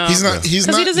 not. He's not. He's not.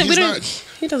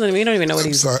 He doesn't. We don't even know what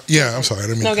he's. Sorry. Yeah, I'm sorry. I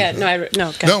didn't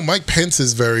mean No, Mike Pence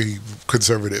is very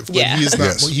conservative. But he is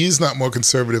not. He's not more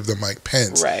conservative than Mike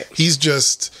Pence. Right. He's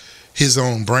just his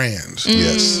own brand.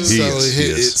 Yes.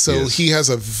 He has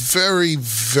a very,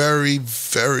 very,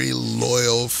 very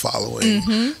loyal following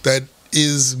that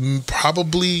is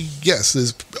probably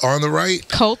is on the right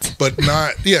cult, but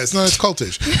not it's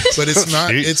cultish, but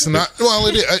it's not well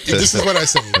it is. This is what I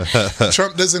say.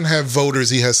 Trump doesn't have voters,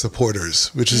 he has supporters,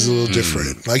 which is a little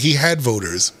different. Like, he had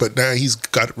voters, but now he's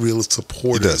got real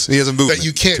supporters. He has a movement that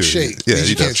you can't shake.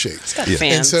 He can't shake. He's got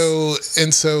fans.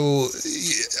 And so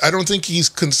I don't think he's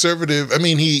conservative. I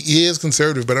mean, he is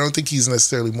conservative, but I don't think he's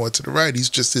necessarily more to the right. He's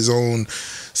just his own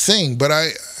thing. But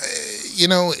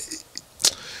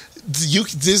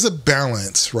there's a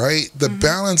balance, right? The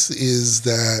balance is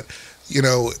that,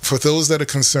 for those that are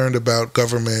concerned about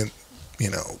government,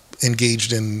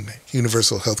 engaged in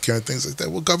universal health care and things like that,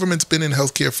 well, government's been in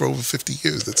health care for over 50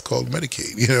 years. That's called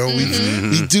Medicaid.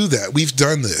 We do that. We've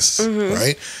done this,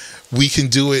 right? We can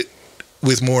do it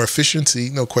with more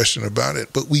efficiency, no question about it,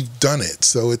 but we've done it.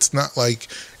 So it's not like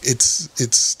it's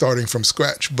starting from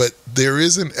scratch. But there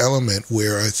is an element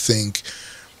where I think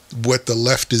what the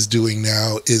left is doing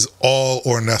now is all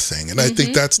or nothing. And I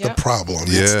think that's the problem.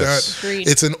 Yes.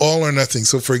 It's an all or nothing.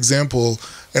 So, for example,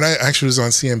 and I actually was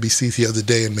on CNBC the other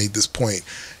day and made this point.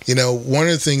 One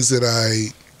of the things that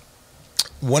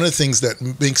one of the things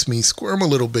that makes me squirm a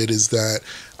little bit is that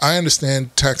I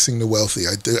understand taxing the wealthy.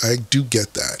 I do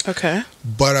get that. Okay.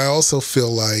 But I also feel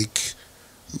like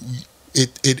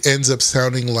it ends up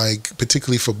sounding like,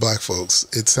 particularly for black folks,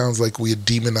 it sounds like we're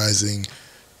demonizing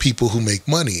people who make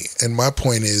money. And my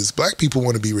point is, black people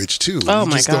want to be rich too. Oh,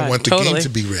 we just don't want the game to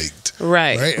be rigged.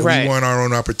 Right. And we want our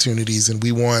own opportunities, and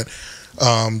we want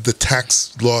the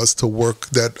tax laws to work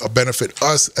that benefit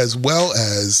us as well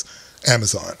as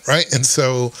Amazon, right? And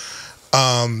so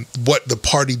what the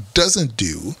party doesn't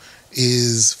do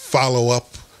is follow up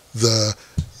the,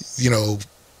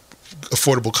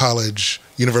 affordable college,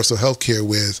 universal health care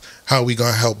with how are we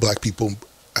going to help black people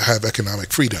have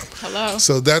economic freedom. Hello.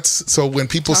 So when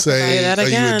people say, are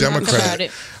you a Democrat?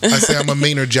 I say I'm a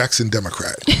Maynard Jackson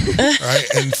Democrat. Right?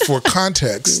 And for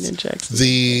context,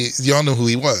 y'all know who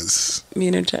he was.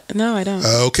 No, I don't.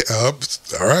 Okay.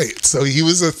 All right. So he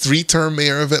was a 3-term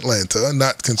mayor of Atlanta,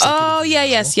 not consecutive. Oh, yeah,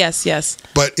 yes.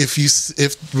 But if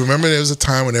remember, there was a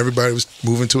time when everybody was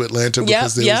moving to Atlanta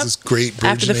because there was this great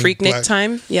burgeoning after the Freaknik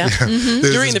time. Yeah. Mm-hmm.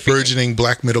 There's this burgeoning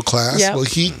black middle class. Yep. Well,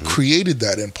 he created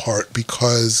that in part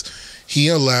because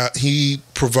he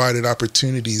provided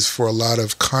opportunities for a lot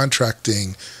of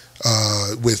contracting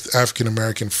with African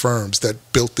American firms that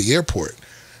built the airport.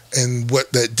 And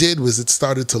what that did was it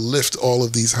started to lift all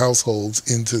of these households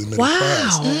into the middle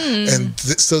class. And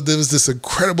so there was this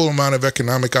incredible amount of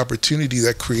economic opportunity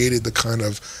that created the kind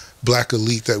of black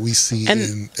elite that we see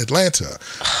in Atlanta.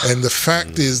 And the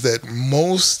fact is that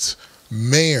most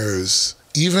mayors,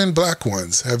 even black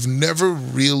ones, have never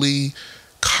really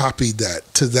copied that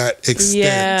to that extent.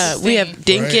 Yeah, we have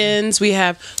Dinkins. Right? We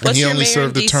have what's your mayor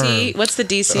in DC? What's the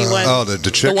DC one? Oh, the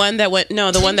chick. The one that went.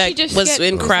 No, the one that was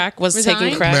in crack was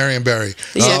taking crack. Marion Barry.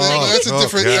 Yeah, that's a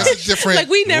different. Yeah. That's a different. Like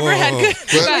we never had good.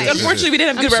 Like, unfortunately, we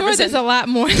didn't have good representation. There's a lot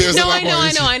more. No,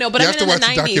 I know. But I meant in the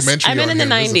 90s. I meant in the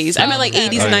 90s. I meant like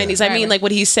 80s and 90s. I mean like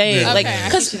what he's saying. Like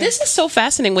because this is so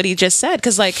fascinating what he just said.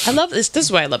 Because like I love this. This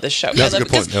is why I love this show. That's a good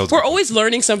point. We're always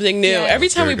learning something new. Every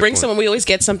time we bring someone, we always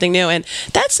get something new, and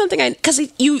that's something because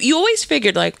you always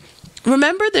figured like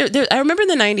remember I remember in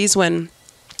the 90s when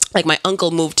like my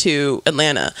uncle moved to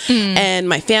Atlanta and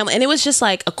my family, and it was just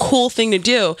like a cool thing to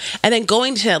do. And then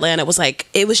going to Atlanta was like,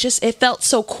 it felt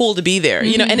so cool to be there,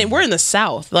 you know. And then we're in the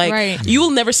South, like you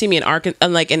will never see me in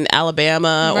like in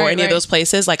Alabama or any of those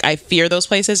places. Like I fear those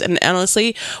places. And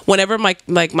honestly, whenever my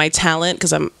talent,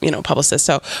 because I'm publicist,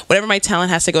 so whenever my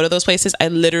talent has to go to those places, I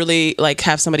literally like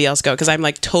have somebody else go because I'm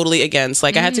like totally against.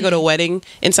 Like I had to go to a wedding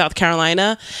in South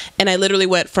Carolina, and I literally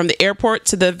went from the airport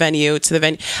to the venue.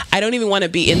 I don't even want to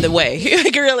be in the way.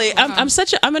 Like really, I'm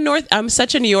such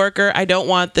a New Yorker. I don't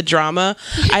want the drama.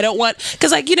 I don't want,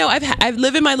 because like I've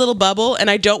lived in my little bubble, and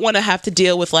I don't want to have to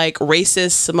deal with like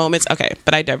racist moments. Okay,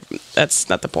 but that's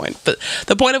not the point. But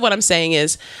the point of what I'm saying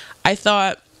is, I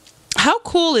thought, how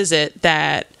cool is it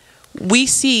that we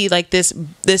see like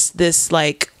this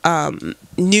like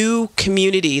new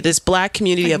community, this black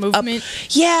community like movement.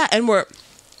 And we're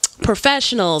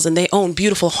professionals, and they own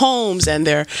beautiful homes, and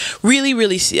they're really,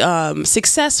 really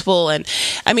successful. And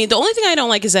I mean, the only thing I don't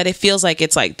like is that it feels like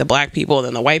it's like the black people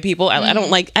and the white people. I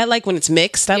don't like. I like when it's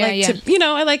mixed. I like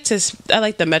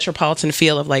the metropolitan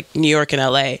feel of like New York and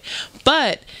LA,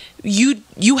 but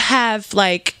you have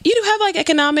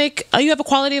economic, you have a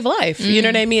quality of life. You know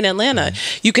what I mean? Atlanta,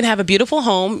 you can have a beautiful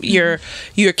home. Your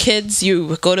kids,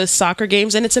 you go to soccer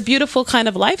games, and it's a beautiful kind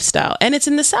of lifestyle, and it's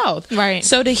in the South. Right.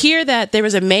 So to hear that there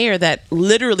was a mayor that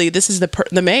literally, this is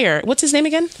the mayor. What's his name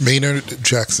again? Maynard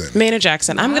Jackson. Maynard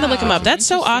Jackson. I'm gonna look him up. That's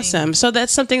so awesome. So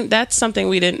that's something I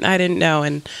didn't know,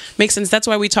 and makes sense. That's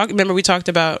why we talked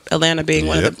about Atlanta being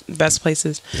one of the best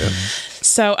places. Yeah.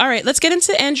 So, all right, let's get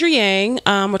into Andrew Yang.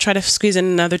 We'll try to squeeze in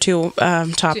another two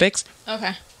topics.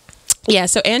 Okay. Yeah,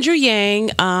 so Andrew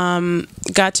Yang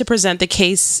got to present the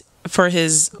case for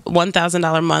his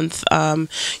 $1,000 a month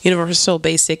universal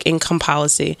basic income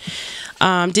policy.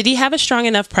 Did he have a strong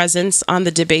enough presence on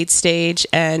the debate stage,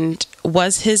 and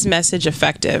was his message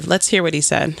effective? Let's hear what he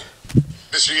said.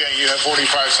 Mr. Yang, you have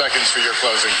 45 seconds for your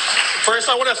closing. First,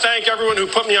 I want to thank everyone who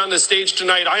put me on this stage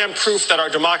tonight. I am proof that our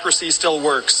democracy still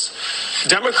works.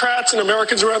 Democrats and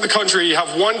Americans around the country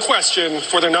have one question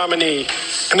for their nominee,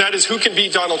 and that is who can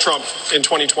beat Donald Trump in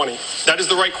 2020? That is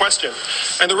the right question.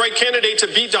 And the right candidate to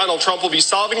beat Donald Trump will be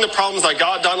solving the problems that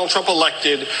got Donald Trump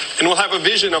elected, and will have a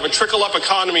vision of a trickle-up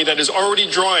economy that is already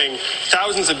drawing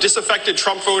thousands of disaffected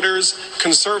Trump voters,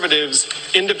 conservatives,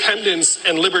 independents,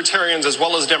 and libertarians, as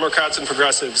well as Democrats and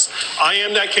progressives. I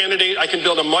am that candidate. I can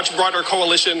build a much broader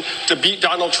coalition to beat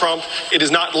Donald Trump. It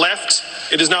is not left.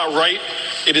 It is not right.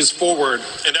 It is forward.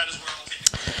 And that is where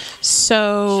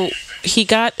So he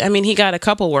got a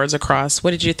couple words across.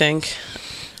 What did you think?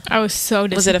 I was so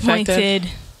disappointed. Was it effective?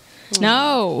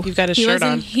 No. You've got a shirt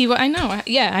on. I know.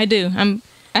 Yeah, I do.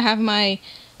 I have my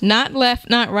not left,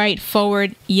 not right,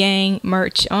 forward Yang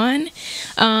merch on.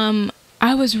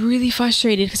 I was really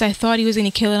frustrated because I thought he was going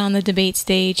to kill it on the debate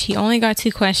stage. He only got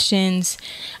 2 questions.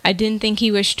 I didn't think he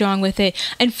was strong with it.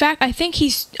 In fact, I think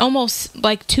he's almost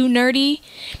like too nerdy,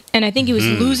 and I think he was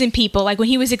losing people. Like when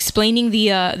he was explaining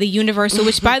the universal,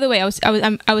 which by the way,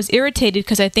 I was irritated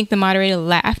because I think the moderator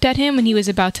laughed at him when he was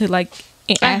about to like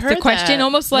ask the question,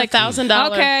 almost like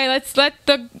 $1,000. Okay, let's let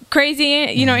the crazy,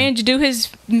 Andrew do his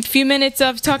few minutes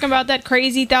of talking about that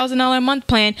crazy $1,000 a month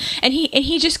plan, and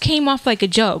he just came off like a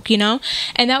joke, and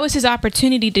that was his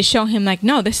opportunity to show him like,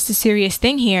 no, this is a serious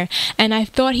thing here. And I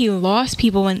thought he lost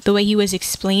people in the way he was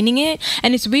explaining it.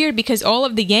 And it's weird because all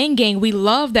of the Yang gang, we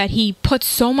love that he puts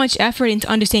so much effort into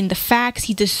understanding the facts.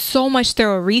 He does so much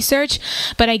thorough research,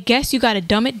 but I guess you got to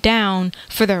dumb it down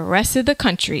for the rest of the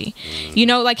country.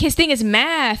 Like his thing is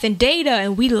math and data,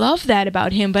 and we love that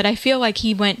about him, but I feel like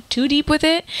he went too deep with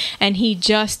it, and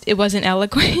it wasn't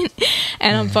eloquent.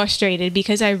 And I'm frustrated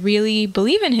because I really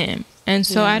believe in him, and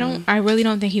so I really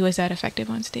don't think he was that effective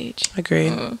on stage.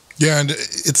 Agreed. Yeah, and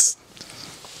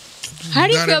how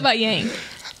do you feel about Yang?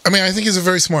 I mean, I think he's a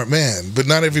very smart man, but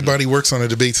not everybody works on a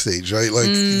debate stage, right? Like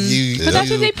but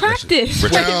that's what they practice.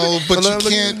 Well, but you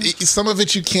can't. Some of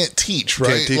it you can't teach,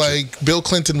 right? Bill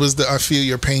Clinton was the "I feel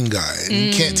your pain" guy, and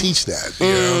you can't teach that.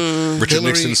 Richard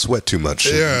Nixon sweat too much.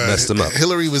 Yeah, messed him up.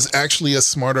 Hillary was actually a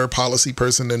smarter policy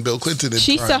person than Bill Clinton.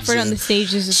 She suffered on the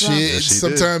stages as well.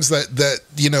 Sometimes that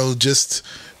just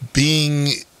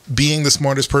being the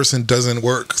smartest person doesn't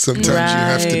work. Sometimes you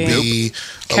have to be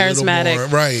charismatic. A little more,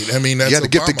 right. I mean, that's you got to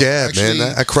get the gab, actually,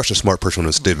 man. I crush a smart person on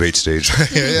a debate stage.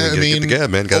 I mean, get the gab,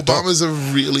 man. Obama's a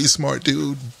really smart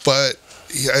dude, but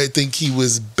I think he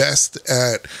was best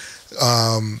at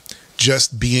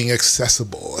just being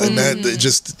accessible, and that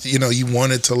just you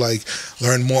wanted to like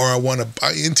learn more. I want to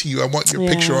buy into you. I want your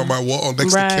picture on my wall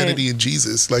next to Kennedy and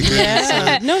Jesus. Like,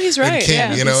 no, he's right. King,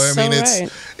 I mean,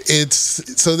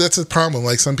 it's so that's a problem.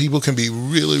 Like some people can be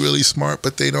really, really smart,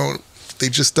 but they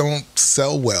just don't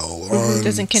sell well. It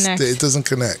doesn't connect. It doesn't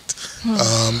connect.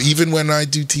 Even when I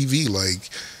do TV,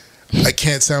 like I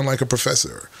can't sound like a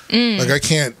professor. Like I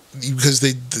can't, because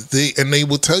they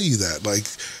will tell you that. Like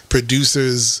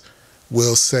producers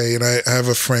will say, and I have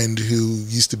a friend who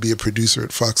used to be a producer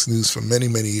at Fox News for many,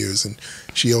 many years, and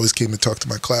she always came and talked to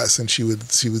my class, and she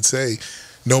would say,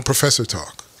 no professor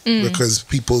talk, because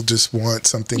people just want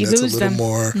something that's a little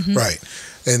more right.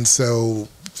 And so,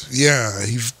 yeah,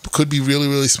 he could be really,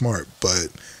 really smart, but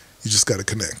you just got to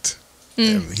connect.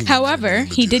 However,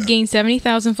 he did gain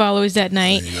 70,000 followers that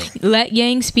night. Let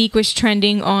Yang Speak was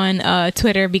trending on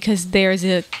Twitter because there's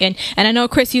and I know,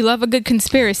 Chris, you love a good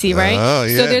conspiracy, right? Oh,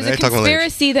 yeah. So there's a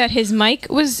conspiracy that his mic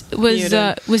was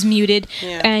muted,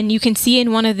 and you can see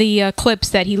in one of the clips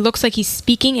that he looks like he's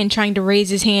speaking and trying to raise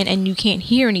his hand, and you can't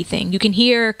hear anything. You can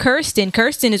hear Kirsten.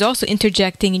 Kirsten is also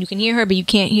interjecting, and you can hear her, but you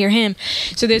can't hear him.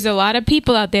 So there's a lot of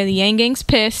people out there. The Yang Gang's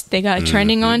pissed. They got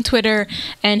trending on Twitter,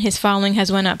 and his following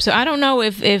has went up. So I don't know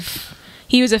if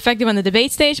he was effective on the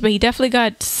debate stage, but he definitely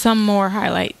got some more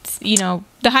highlights. The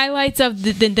highlights of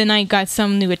the night got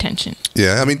some new attention.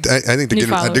 Yeah, I mean, I think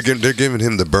they're giving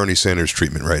him the Bernie Sanders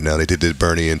treatment right now. They did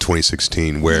Bernie in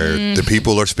 2016, where the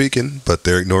people are speaking, but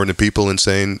they're ignoring the people and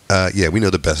saying, yeah, we know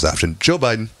the best option, Joe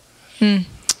Biden.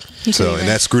 So, and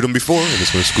that screwed him before, and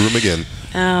it's going to screw him again.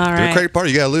 All right. Democratic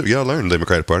Party, you gotta learn the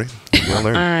Democratic Party. All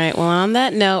right. Well, on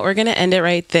that note, we're going to end it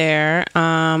right there.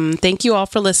 Thank you all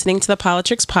for listening to the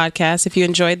Politics Podcast. If you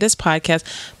enjoyed this podcast,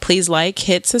 please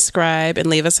hit subscribe, and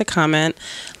leave us a comment.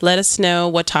 Let us know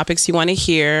what topics you want to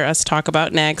hear us talk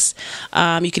about next.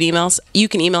 You can email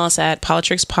us at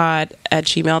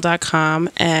politicspod@gmail.com.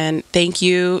 And thank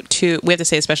you we have to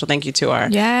say a special thank you to our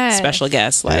special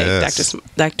guests,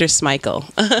 Dr. Smikle.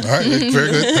 All right,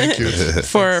 very good. Thank you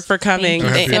for coming.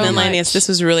 And Elanius, this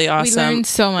was really awesome. We learned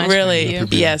so much. Really,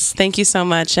 yes. Thank you so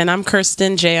much. And I'm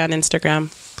Kirsten J on Instagram.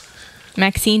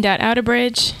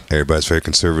 Maxine.Outerbridge. Everybody's very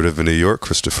conservative in New York.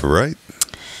 Christopher Wright.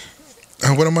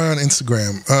 What am I on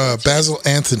Instagram? Basil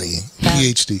Anthony,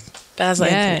 PhD. Basil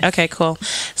Anthony. Okay, cool.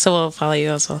 So we'll follow you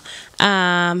as well.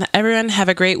 Everyone, have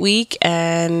a great week,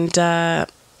 and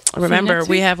remember,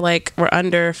 we're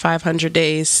under 500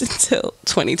 days until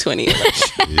 2020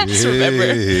 election. Just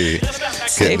remember,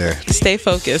 stay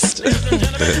focused. All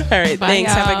right, bye,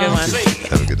 thanks. y'all. Have a good one.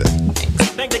 Have a good day. I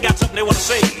think they got something they want to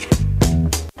say.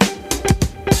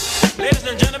 Ladies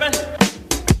and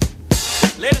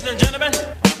gentlemen,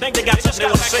 I think they got something they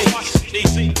want to say. I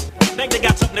think they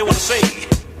got something they want to say.